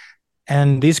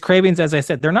 And these cravings, as I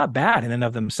said, they're not bad in and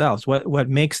of themselves. What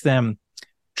makes them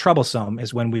troublesome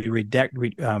is when we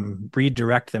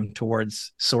redirect them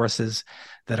towards sources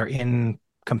that are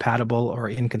incompatible or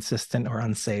inconsistent or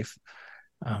unsafe.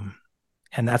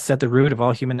 And that's at the root of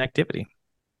all human activity.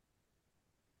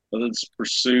 Well, this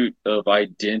pursuit of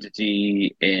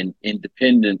identity and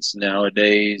independence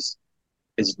nowadays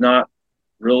is not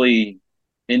really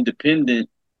independent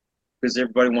because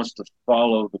everybody wants to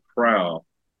follow the crowd.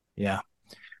 Yeah.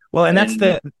 Well, and that's And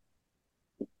the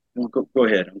well, go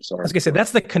ahead. I'm I sorry. was gonna say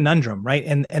that's the conundrum, right?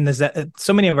 And there's that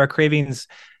so many of our cravings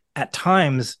at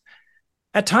times.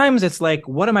 At times, it's like,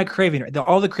 what am I craving?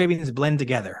 All the cravings blend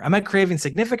together. Am I craving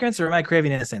significance or am I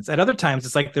craving innocence? At other times,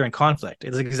 it's like they're in conflict.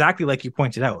 It's exactly like you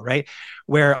pointed out, right?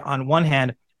 Where on one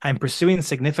hand, I'm pursuing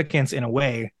significance in a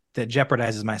way that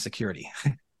jeopardizes my security,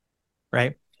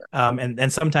 right?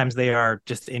 And sometimes they are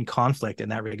just in conflict in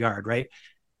that regard, right?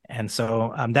 And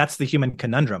so that's the human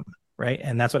conundrum, right?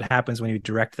 And that's what happens when you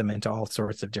direct them into all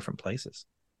sorts of different places.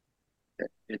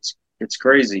 It's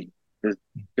crazy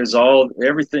because all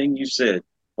everything you said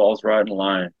falls right in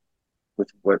line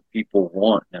with what people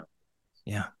want now.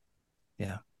 Yeah,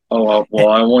 yeah. Well,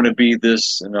 I want to be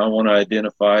this and I want to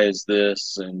identify as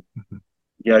this and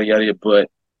yada yada. But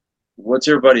what's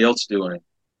everybody else doing?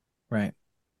 Right.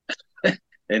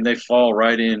 And they fall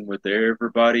right in with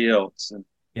everybody else. And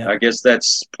Yeah. I guess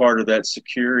that's part of that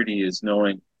security is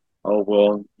knowing, oh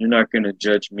well, you're not going to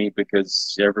judge me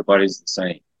because everybody's the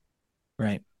same.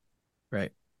 Right.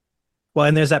 Right. Well,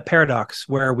 and there's that paradox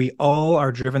where we all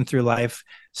are driven through life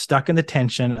stuck in the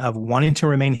tension of wanting to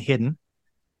remain hidden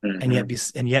and yet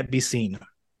be seen.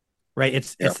 Right?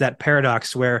 It's that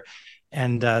paradox where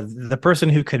the person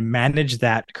who can manage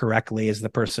that correctly is the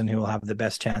person who will have the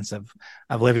best chance of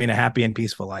living a happy and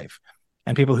peaceful life.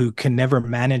 And people who can never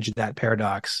manage that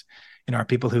paradox, are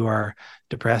people who are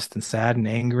depressed and sad and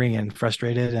angry and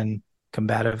frustrated and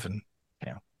combative and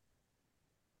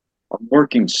I'm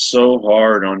working so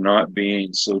hard on not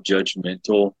being so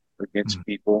judgmental against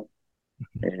people.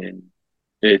 And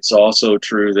it's also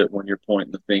true that when you're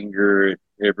pointing the finger at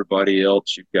everybody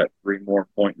else, you've got three more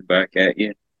pointing back at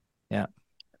you. Yeah.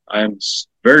 I'm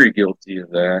very guilty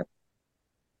of that.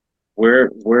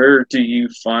 Where do you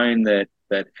find that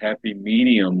happy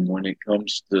medium when it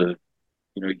comes to,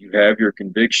 you have your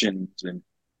convictions and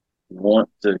you want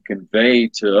to convey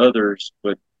to others,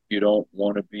 but you don't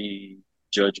want to be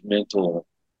judgmental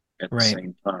at the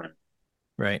same time.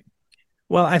 Right.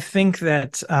 Well, I think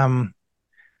that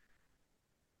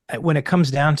when it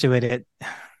comes down to it,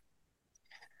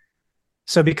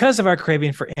 so because of our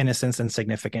craving for innocence and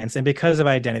significance, and because of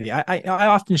identity, I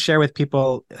often share with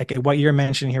people like what you're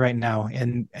mentioning here right now,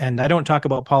 and I don't talk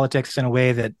about politics in a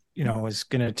way that is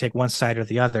going to take one side or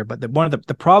the other. But one of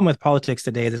the problem with politics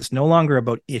today is it's no longer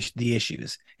about the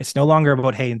issues. It's no longer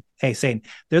about saying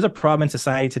there's a problem in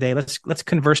society today. Let's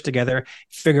converse together,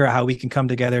 figure out how we can come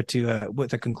together to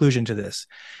with a conclusion to this,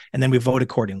 and then we vote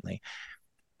accordingly.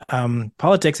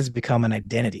 Politics has become an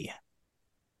identity.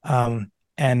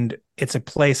 And it's a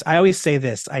place. I always say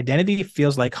this: identity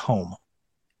feels like home,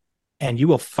 and you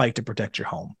will fight to protect your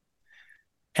home.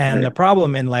 And the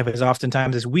problem in life is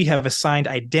oftentimes we have assigned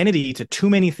identity to too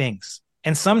many things,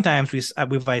 and sometimes we've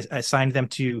assigned them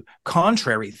to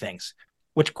contrary things,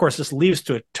 which of course just leads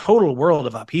to a total world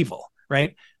of upheaval,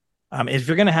 right? If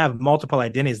you're going to have multiple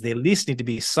identities, they at least need to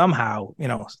be somehow,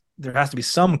 there has to be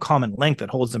some common link that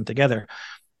holds them together.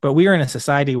 But we are in a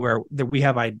society where we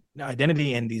have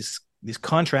identity and these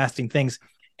contrasting things,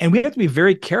 and we have to be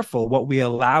very careful what we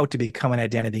allow to become an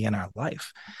identity in our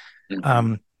life.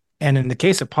 And in the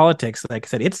case of politics, like I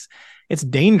said, it's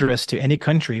dangerous to any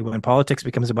country when politics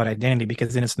becomes about identity,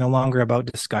 because then it's no longer about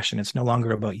discussion. It's no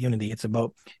longer about unity. It's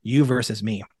about you versus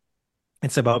me.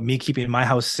 It's about me keeping my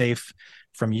house safe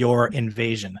from your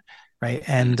invasion, right?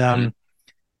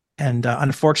 And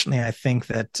unfortunately, I think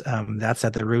that that's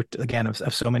at the root again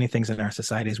of so many things in our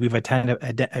societies. We've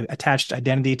attached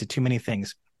identity to too many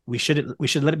things. We should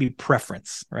let it be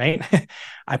preference, right?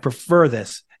 I prefer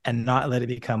this, and not let it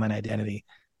become an identity.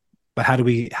 But how do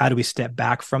we step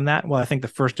back from that? Well, I think the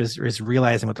first is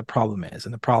realizing what the problem is,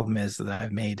 and the problem is that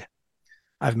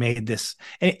I've made this.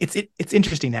 And it's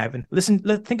interesting, Evan.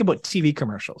 Think about TV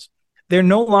commercials. They're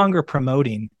no longer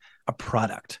promoting a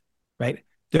product, right?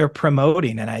 They're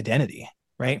promoting an identity,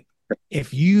 right?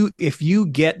 If you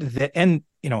get and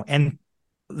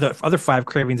the other five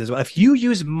cravings as well. If you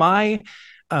use my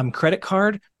credit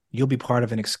card, you'll be part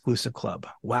of an exclusive club.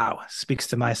 Wow. Speaks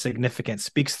to my significance,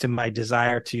 speaks to my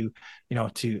desire to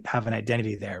have an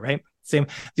identity there, right? Same,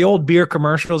 the old beer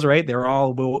commercials, right? They're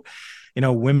all,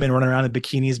 women running around in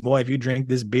bikinis. Boy, if you drink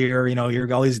this beer,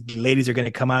 all these ladies are going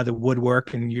to come out of the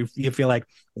woodwork, and you feel like,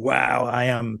 wow,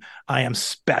 I am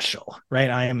special, right?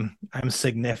 I'm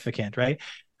significant, right?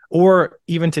 Or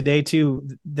even today too,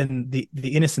 then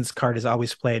the innocence card is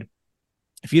always played.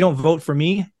 if you don't vote for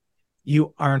me,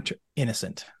 you aren't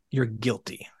innocent. You're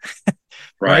guilty.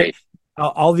 Right? Right.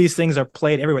 All these things are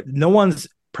played everywhere. No one's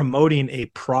promoting a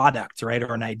product, right,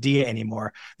 or an idea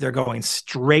anymore. They're going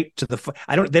straight to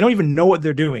they don't even know what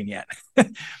they're doing yet.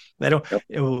 They don't,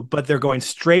 Yep. but they're going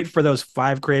straight for those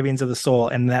 5 cravings of the soul.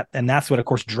 And that's what, of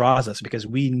course, draws us, because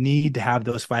we need to have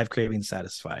those 5 cravings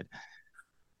satisfied.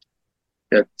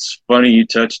 It's funny you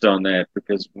touched on that,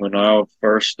 because when I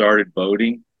first started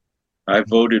voting, I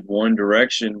voted one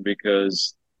direction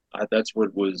because that's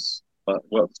what was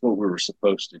what's what we were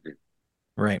supposed to do.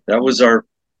 Right. That was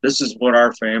this is what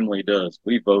our family does.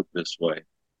 We vote this way.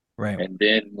 Right. And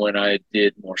then when I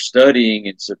did more studying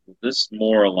and said, well, this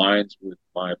more aligns with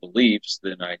my beliefs,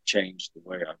 then I changed the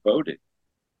way I voted.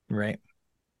 Right.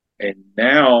 And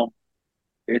now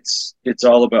it's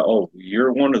all about, oh,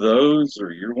 you're one of those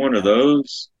or you're one of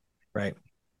those. Right.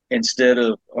 Instead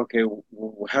of, okay,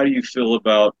 well, how do you feel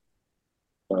about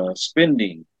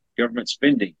spending, government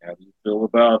spending? How do you feel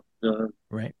about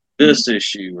right. this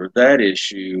issue or that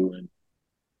issue? And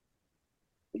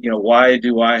why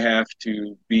do I have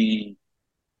to be,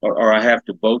 or I have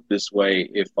to vote this way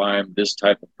if I'm this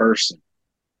type of person?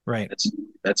 Right.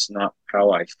 That's not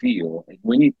how I feel. And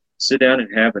when you sit down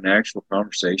and have an actual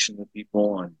conversation with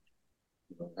people on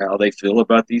how they feel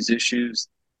about these issues,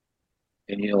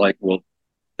 and you're like, well,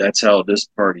 that's how this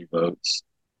party votes.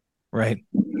 Right.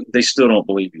 They still don't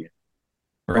believe you.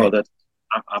 Right. Oh, that's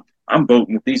I'm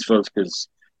voting with these folks because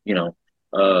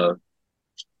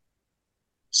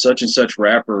such and such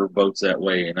rapper votes that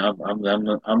way, and I'm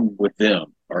with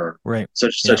them, or right.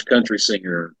 such country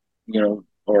singer,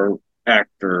 or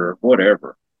actor, or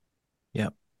whatever.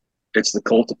 Yep. It's the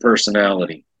cult of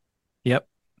personality. Yep.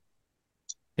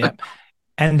 Yep.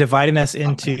 And dividing us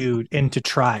into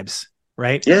tribes,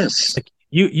 right? Yes. Like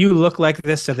you look like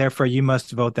this, so therefore you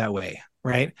must vote that way,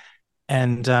 right?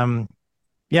 And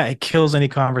it kills any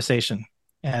conversation,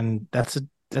 and that's a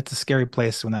scary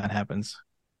place when that happens.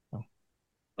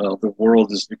 The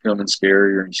world is becoming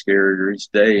scarier and scarier each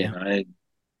day, and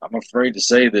I'm afraid to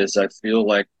say this. I feel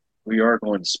like we are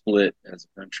going to split as a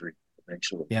country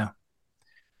eventually. Yeah,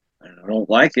 and I don't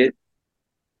like it.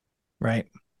 Right.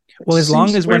 Well, as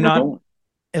long as we're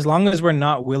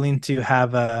not willing to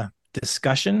have a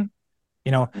discussion,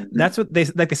 that's what they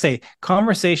like to say.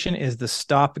 Conversation is the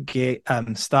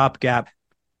stopgap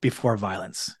before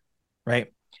violence,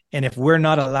 right? And if we're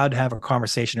not allowed to have a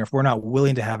conversation, or if we're not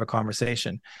willing to have a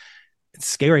conversation, it's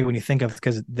scary when you think of,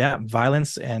 because that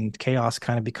violence and chaos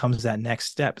kind of becomes that next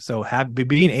step. So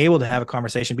being able to have a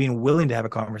conversation, being willing to have a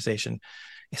conversation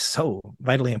is so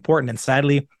vitally important. And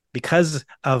sadly, because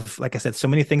of, like I said, so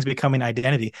many things becoming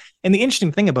identity. And the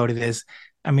interesting thing about it is,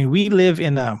 I mean, we live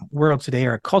in a world today,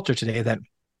 or a culture today, that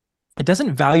it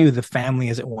doesn't value the family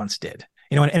as it once did.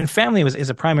 And family is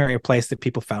a primary place that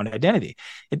people found identity.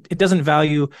 It doesn't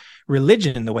value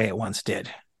religion the way it once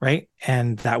did, right?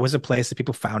 And that was a place that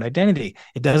people found identity.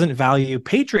 It doesn't value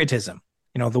patriotism,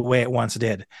 the way it once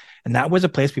did. And that was a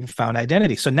place people found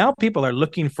identity. So now people are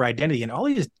looking for identity in all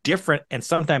these different and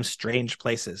sometimes strange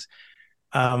places.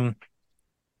 So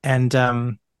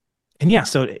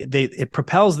it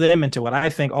propels them into what I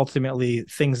think ultimately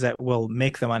things that will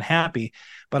make them unhappy,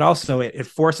 but also it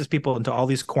forces people into all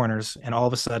these corners. And all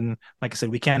of a sudden, like I said,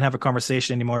 we can't have a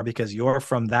conversation anymore because you're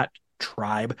from that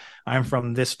tribe, I'm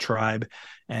from this tribe,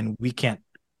 and we can't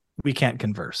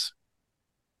converse.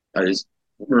 It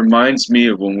reminds me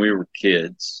of when we were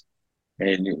kids,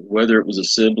 and whether it was a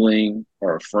sibling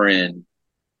or a friend,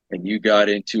 and you got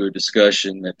into a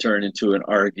discussion that turned into an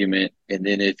argument, and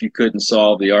then if you couldn't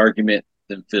solve the argument,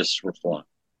 then fists were flung.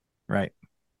 Right.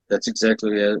 That's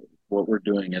exactly what we're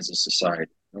doing as a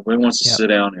society. Nobody wants to sit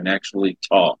down and actually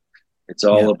talk. It's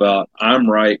all about, I'm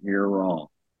right and you're wrong.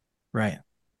 Right.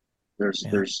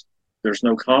 There's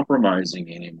no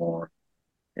compromising anymore.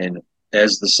 And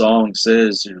as the song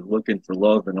says, you're looking for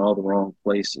love in all the wrong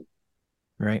places.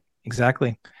 Right.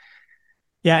 Exactly.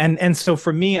 Yeah, and so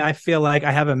for me, I feel like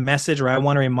I have a message where I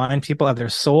want to remind people of their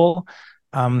soul,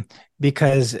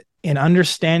 because in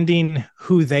understanding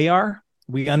who they are,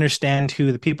 we understand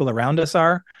who the people around us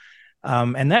are,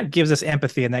 and that gives us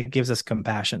empathy, and that gives us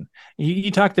compassion. You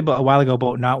talked about a while ago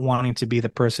about not wanting to be the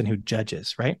person who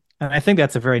judges, right? And I think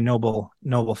that's a very noble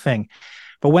thing.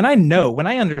 But when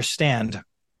I understand,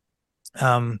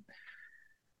 I'll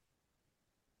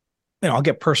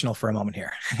get personal for a moment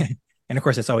here. And of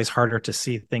course, it's always harder to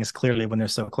see things clearly when they're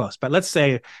so close. But let's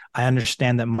say I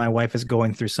understand that my wife is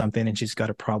going through something and she's got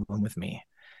a problem with me.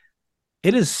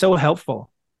 It is so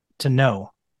helpful to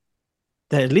know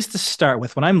that at least to start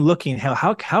with, when I'm looking,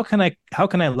 how can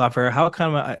I love her? How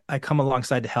can I come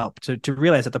alongside to help, to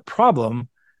realize that the problem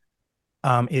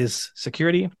is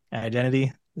security,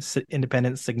 identity,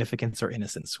 independence, significance, or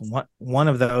innocence. One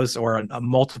of those or a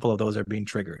multiple of those are being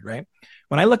triggered, right?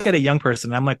 When I look at a young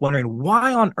person, I'm like wondering,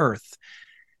 why on earth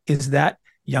is that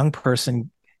young person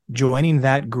joining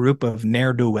that group of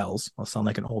ne'er-do-wells? I'll sound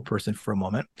like an old person for a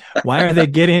moment. Why are they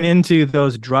getting into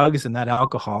those drugs and that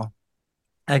alcohol?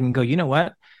 I can go, you know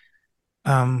what?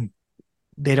 They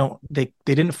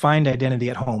didn't find identity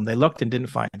at home. They looked and didn't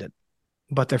find it,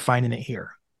 but they're finding it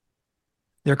here.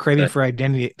 They're craving for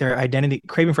identity.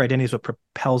 Craving for identity is what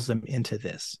propels them into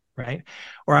this, right?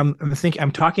 Or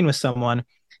I'm talking with someone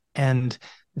and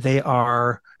they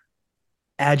are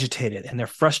agitated and they're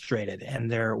frustrated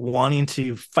and they're wanting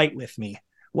to fight with me.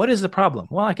 What is the problem?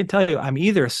 Well, I can tell you, I'm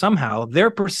either somehow they're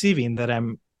perceiving that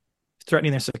I'm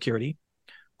threatening their security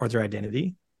or their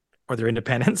identity or their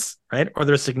independence, right? Or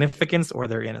their significance or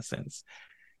their innocence.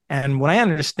 And when I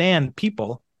understand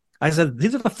people, I said,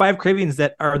 these are the 5 cravings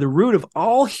that are the root of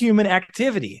all human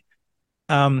activity.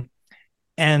 And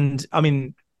I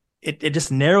mean, it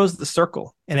just narrows the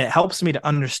circle and it helps me to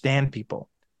understand people.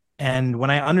 And when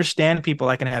I understand people,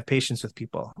 I can have patience with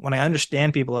people. When I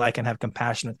understand people, I can have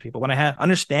compassion with people. When I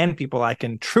understand people, I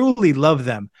can truly love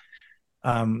them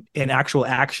in actual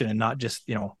action and not just,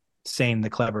 saying the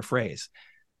clever phrase.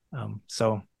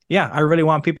 So yeah, I really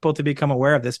want people to become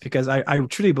aware of this because I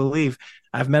truly believe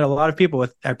I've talked to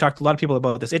a lot of people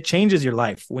about this. It changes your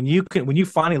life when you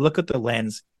finally look at the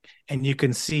lens and you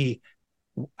can see.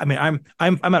 I mean,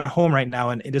 I'm at home right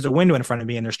now and there's a window in front of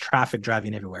me and there's traffic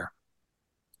driving everywhere.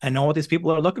 I know what these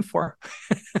people are looking for.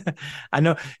 I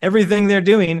know everything they're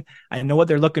doing. I know what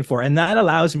they're looking for. And that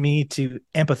allows me to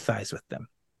empathize with them.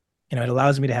 It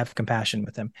allows me to have compassion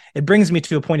with them. It brings me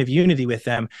to a point of unity with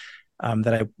them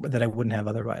that I wouldn't have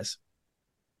otherwise.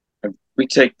 We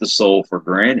take the soul for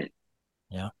granted.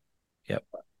 Yeah. Yep.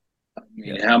 I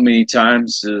mean, how many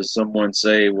times does someone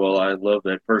say, well, I love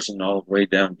that person all the way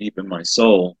down deep in my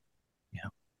soul. Yeah.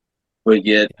 But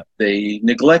yet they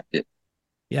neglect it.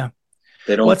 Yeah.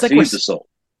 They don't feed the soul.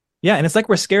 Yeah. And it's like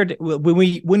we're scared when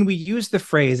we use the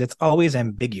phrase, it's always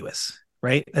ambiguous,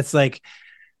 right? It's like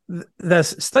the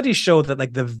studies show that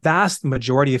like the vast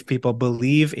majority of people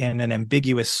believe in an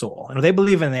ambiguous soul, and they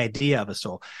believe in the idea of a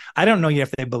soul. I don't know yet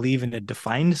if they believe in a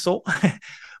defined soul,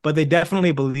 but they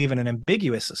definitely believe in an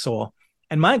ambiguous soul.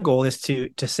 And my goal is to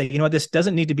say, this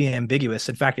doesn't need to be ambiguous.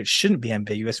 In fact, it shouldn't be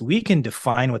ambiguous. We can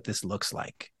define what this looks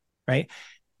like, right?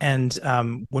 And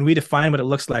when we define what it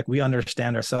looks like, we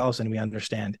understand ourselves and we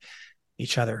understand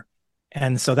each other.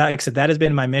 And so that has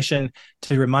been my mission,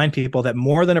 to remind people that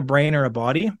more than a brain or a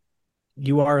body,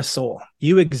 you are a soul.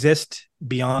 You exist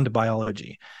beyond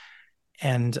biology.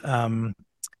 And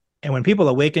when people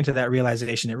awaken to that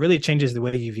realization, it really changes the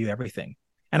way you view everything.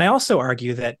 And I also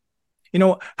argue that,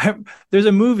 there's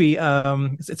a movie,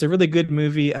 it's a really good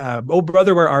movie, Oh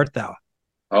Brother, Where Art Thou?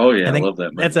 Oh yeah, I love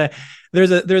that movie.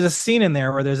 There's a scene in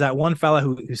there where there's that one fella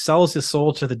who sells his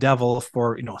soul to the devil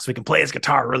for, so he can play his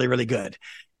guitar really, really good.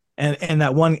 And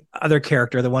that one other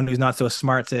character, the one who's not so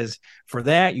smart, says, "For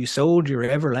that you sold your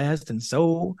everlasting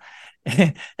soul."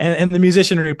 and the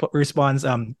musician responds,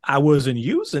 "I wasn't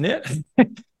using it."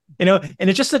 And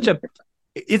it's just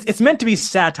it's meant to be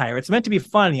satire. It's meant to be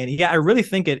funny. And yeah, I really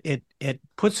think it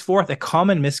puts forth a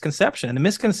common misconception. And the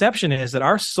misconception is that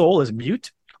our soul is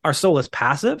mute, our soul is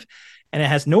passive, and it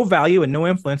has no value and no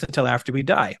influence until after we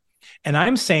die. And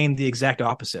I'm saying the exact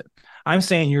opposite. I'm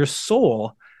saying your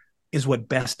soul is what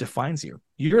best defines you.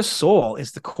 Your soul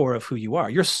is the core of who you are.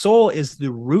 Your soul is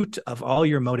the root of all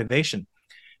your motivation.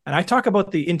 And I talk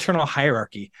about the internal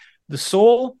hierarchy. The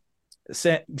soul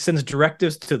sends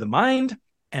directives to the mind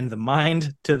and the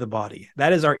mind to the body.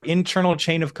 That is our internal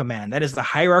chain of command. That is the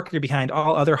hierarchy behind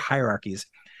all other hierarchies.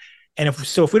 And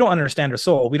if we don't understand our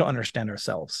soul, we don't understand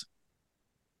ourselves.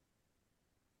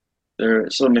 There are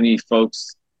so many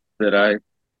folks that I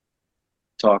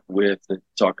talk with that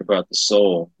talk about the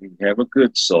soul. You have a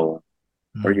good soul,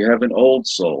 or you have an old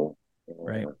soul, or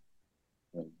right?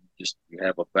 You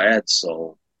have a bad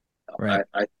soul. Right.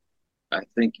 I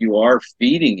think you are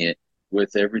feeding it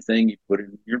with everything you put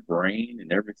in your brain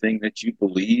and everything that you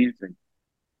believe. And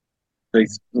a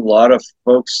lot of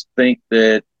folks think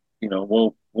that,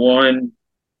 well, one,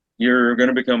 you're going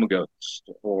to become a ghost,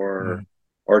 or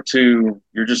two,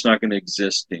 you're just not going to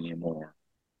exist anymore.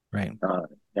 Right.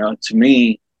 Now, to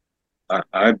me,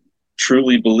 I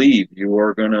truly believe you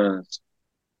are going to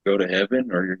go to heaven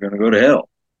or you're going to go to hell.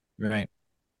 Right.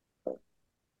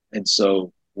 And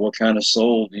so what kind of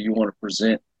soul do you want to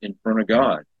present in front of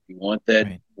God? You want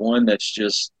that one that's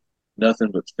just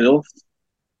nothing but filth,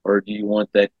 or do you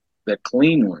want that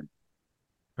clean one?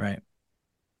 Right.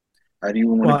 How do you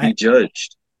want to Well, be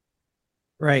judged?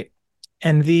 right.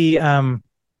 And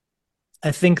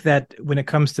I think that when it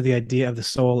comes to the idea of the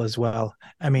soul as well,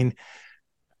 I mean,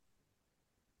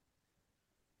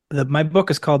 my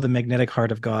book is called The Magnetic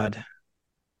Heart of God,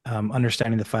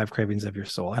 Understanding the Five Cravings of Your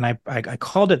Soul. And I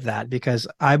called it that because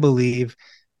I believe,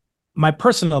 my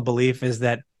personal belief is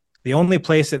that the only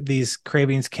place that these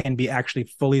cravings can be actually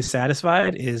fully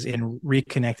satisfied is in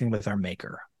reconnecting with our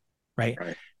maker. Right.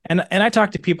 Right. And I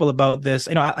talk to people about this,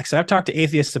 like I said, I've talked to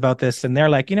atheists about this, and they're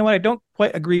like, you know what, I don't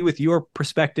quite agree with your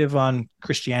perspective on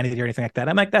Christianity or anything like that.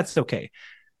 I'm like, that's okay.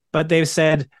 But they've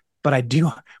said, but I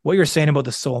do, what you're saying about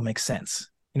the soul makes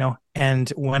sense, and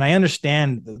when I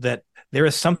understand that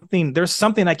there's something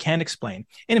I can't explain.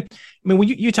 And I mean, when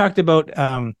you talked about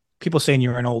people saying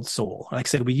you're an old soul, like I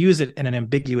said, we use it in an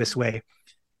ambiguous way.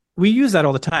 We use that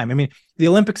all the time. I mean, the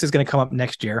Olympics is going to come up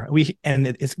next year. We're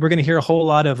going to hear a whole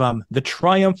lot of the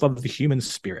triumph of the human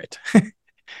spirit,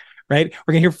 right?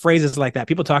 We're going to hear phrases like that.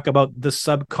 People talk about the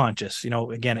subconscious,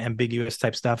 again, ambiguous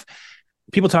type stuff.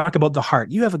 People talk about the heart.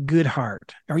 You have a good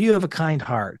heart, or you have a kind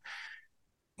heart.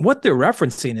 What they're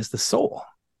referencing is the soul.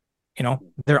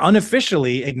 They're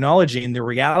unofficially acknowledging the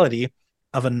reality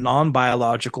of a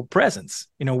non-biological presence,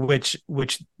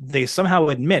 which they somehow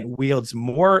admit wields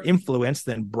more influence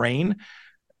than brain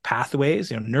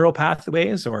pathways, neural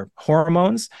pathways or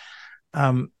hormones.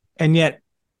 And yet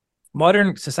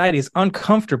modern society is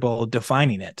uncomfortable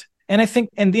defining it. And I think,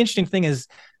 and the interesting thing is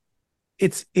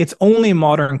it's only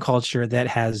modern culture that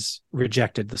has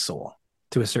rejected the soul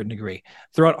to a certain degree.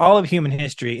 Throughout all of human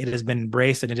history, it has been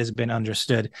embraced and it has been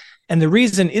understood. And the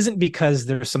reason isn't because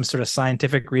there's some sort of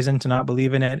scientific reason to not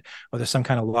believe in it, or there's some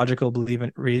kind of logical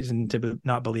reason to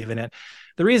not believe in it.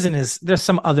 The reason is there's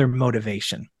some other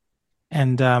motivation.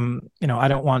 And, I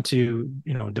don't want to,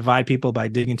 divide people by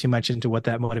digging too much into what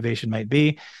that motivation might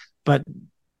be. But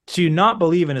to not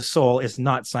believe in a soul is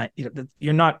not science.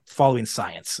 You're not following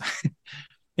science.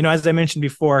 As I mentioned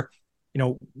before,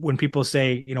 when people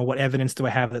say, what evidence do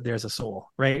I have that there's a soul,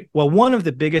 right? Well, one of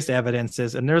the biggest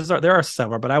evidences, and there are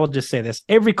several, but I will just say this: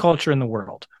 every culture in the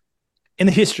world, in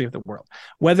the history of the world,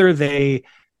 whether they,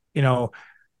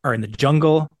 are in the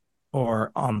jungle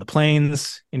or on the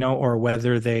plains, or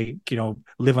whether they,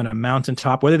 live on a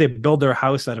mountaintop, whether they build their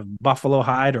house out of buffalo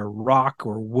hide or rock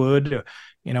or wood,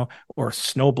 or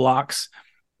snow blocks,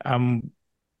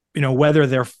 whether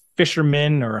they're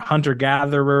fishermen or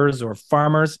hunter-gatherers or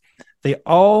farmers, they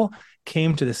all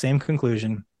came to the same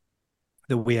conclusion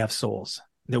that we have souls,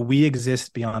 that we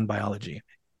exist beyond biology.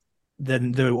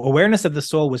 The awareness of the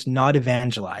soul was not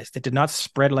evangelized. It did not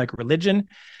spread like religion.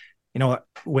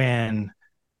 When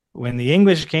the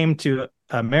English came to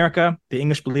America, the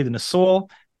English believed in a soul,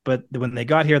 but when they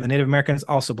got here, the Native Americans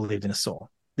also believed in a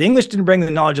soul. The English didn't bring the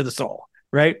knowledge of the soul,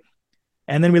 right?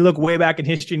 And then we look way back in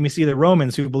history and we see the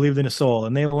Romans who believed in a soul,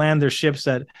 and they land their ships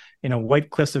at,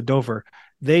 White Cliffs of Dover.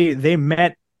 They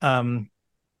met the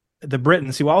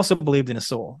Britons who also believed in a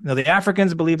soul. The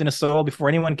Africans believed in a soul before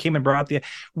anyone came and brought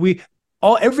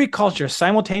every culture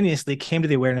simultaneously came to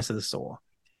the awareness of the soul.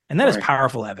 And that is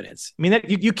powerful evidence. I mean, that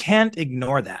you can't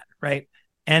ignore that, right?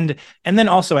 And then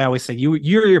also I always say you're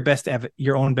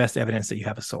your own best evidence that you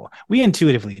have a soul. We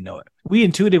intuitively know it. We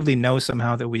intuitively know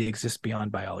somehow that we exist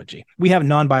beyond biology. We have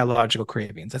non-biological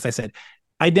cravings. As I said,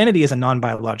 identity is a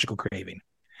non-biological craving.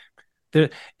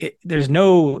 There's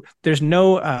no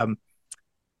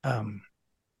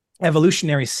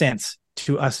evolutionary sense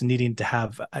to us needing to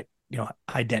have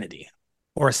identity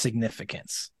or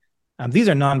significance. These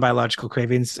are non-biological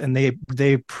cravings, and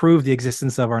they prove the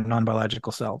existence of our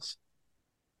non-biological selves.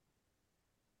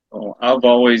 Oh, I've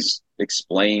always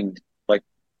explained, like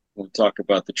when we talk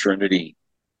about the Trinity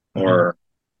or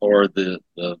the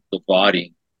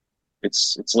body,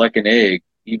 it's like an egg.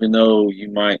 Even though you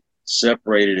might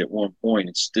separate it at one point,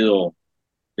 it's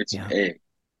an egg.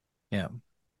 Yeah,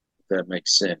 If that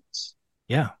makes sense.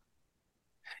 Yeah,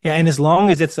 and as long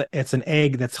as it's an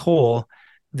egg that's whole,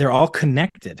 they're all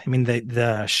connected. I mean,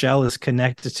 the shell is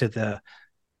connected to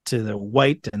the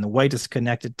white, and the white is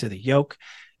connected to the yolk.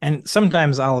 And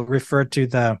sometimes I'll refer to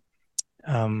the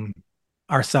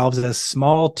ourselves as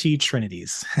small T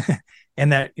trinities,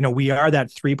 and that we are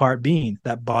that three-part being,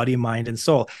 that body, mind, and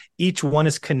soul. Each one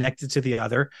is connected to the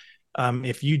other.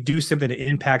 If you do something that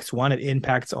impacts one, it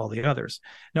impacts all the others.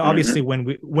 Now, obviously,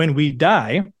 when we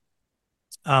die,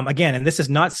 again, and this is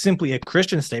not simply a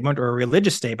Christian statement or a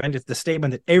religious statement, it's the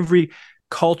statement that every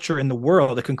culture in the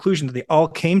world, the conclusion that they all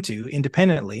came to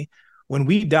independently: when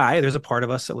we die, there's a part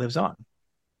of us that lives on.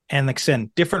 And like I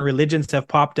said, different religions have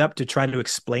popped up to try to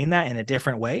explain that in a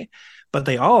different way, but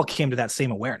they all came to that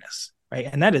same awareness, right?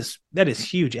 And that is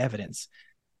huge evidence.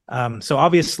 So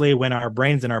obviously, when our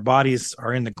brains and our bodies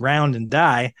are in the ground and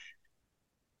die,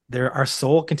 our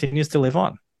soul continues to live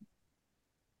on.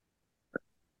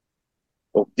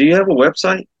 Well, do you have a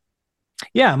website?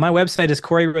 Yeah, my website is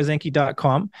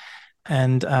CoreyRosenke.com.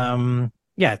 And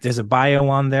yeah, there's a bio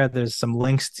on there. There's some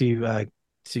links to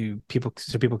people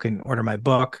so people can order my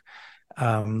book.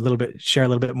 Share a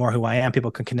little bit more who I am.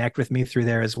 People can connect with me through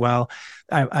there as well.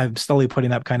 I'm slowly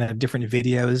putting up kind of different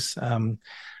videos.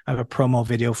 I have a promo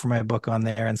video for my book on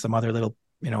there and some other little,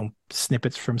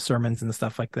 snippets from sermons and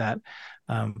stuff like that.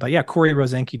 But yeah,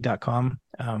 CoreyRosenke.com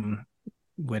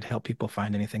would help people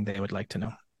find anything they would like to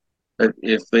know.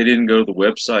 If they didn't go to the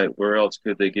website, where else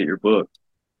could they get your book?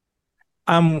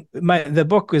 The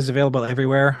book is available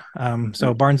everywhere.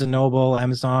 So Barnes and Noble,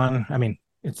 Amazon. I mean,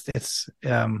 it's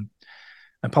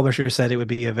my publisher said it would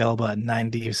be available at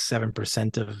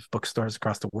 97% of bookstores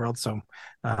across the world. So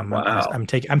Wow. I'm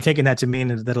taking that to mean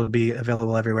that it'll be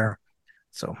available everywhere.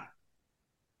 So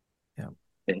yeah.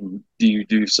 And do you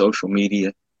do social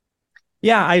media?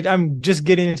 Yeah, I'm just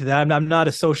getting into that. I'm not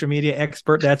a social media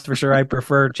expert, that's for sure. I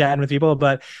prefer chatting with people,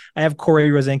 but I have Corey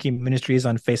Rosenke Ministries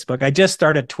on Facebook. I just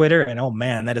started Twitter, and oh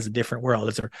man, that is a different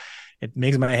world. It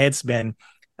makes my head spin.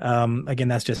 Again,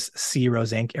 that's just C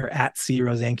Rosenke or at C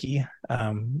Rosenke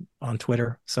on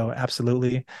Twitter. So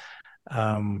absolutely.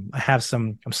 I'm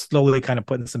slowly kind of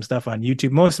putting some stuff on YouTube.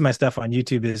 Most of my stuff on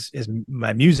YouTube is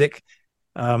my music.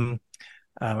 Like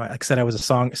I said, I was a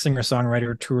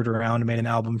singer-songwriter, toured around, made an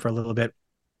album for a little bit.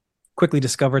 Quickly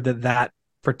discovered that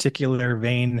particular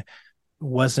vein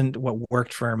wasn't what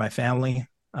worked for my family.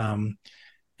 So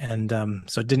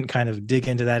didn't kind of dig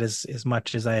into that as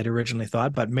much as I had originally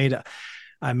thought, but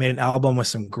I made an album with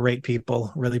some great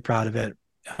people, really proud of it.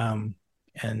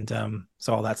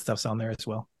 So all that stuff's on there as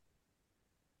well.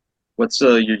 What's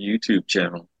your YouTube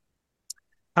channel?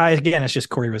 Again, it's just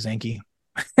Corey Rosenke.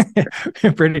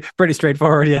 pretty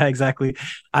straightforward. Yeah, exactly.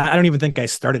 I don't even think I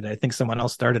started it. I think someone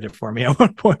else started it for me at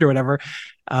one point or whatever.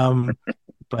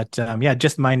 Yeah,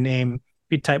 just my name.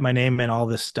 If you type my name in, all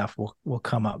this stuff will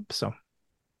come up. So,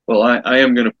 well, I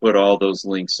am going to put all those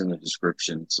links in the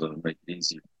description so to make it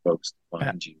easy for folks to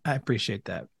find you. I appreciate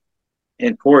that.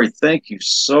 And Corey, thank you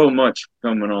so much for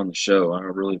coming on the show. I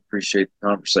really appreciate the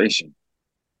conversation.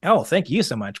 Oh, thank you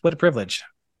so much. What a privilege.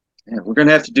 Yeah, we're going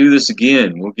to have to do this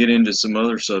again. We'll get into some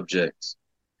other subjects.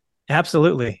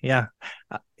 Absolutely. Yeah,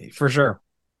 for sure.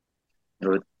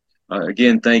 But,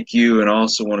 again, thank you. And I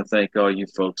also want to thank all you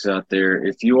folks out there.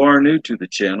 If you are new to the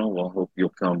channel, well, I hope you'll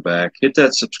come back. Hit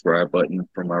that subscribe button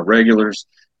for my regulars.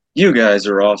 You guys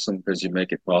are awesome because you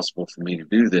make it possible for me to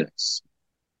do this.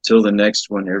 Till the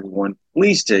next one, everyone,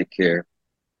 please take care.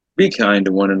 Be kind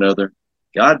to one another.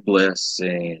 God bless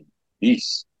and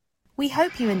peace. We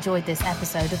hope you enjoyed this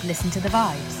episode of Listen to the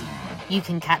Vibes. You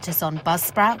can catch us on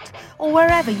Buzzsprout or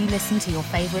wherever you listen to your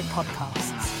favourite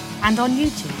podcasts. And on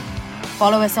YouTube.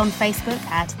 Follow us on Facebook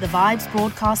at The Vibes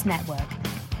Broadcast Network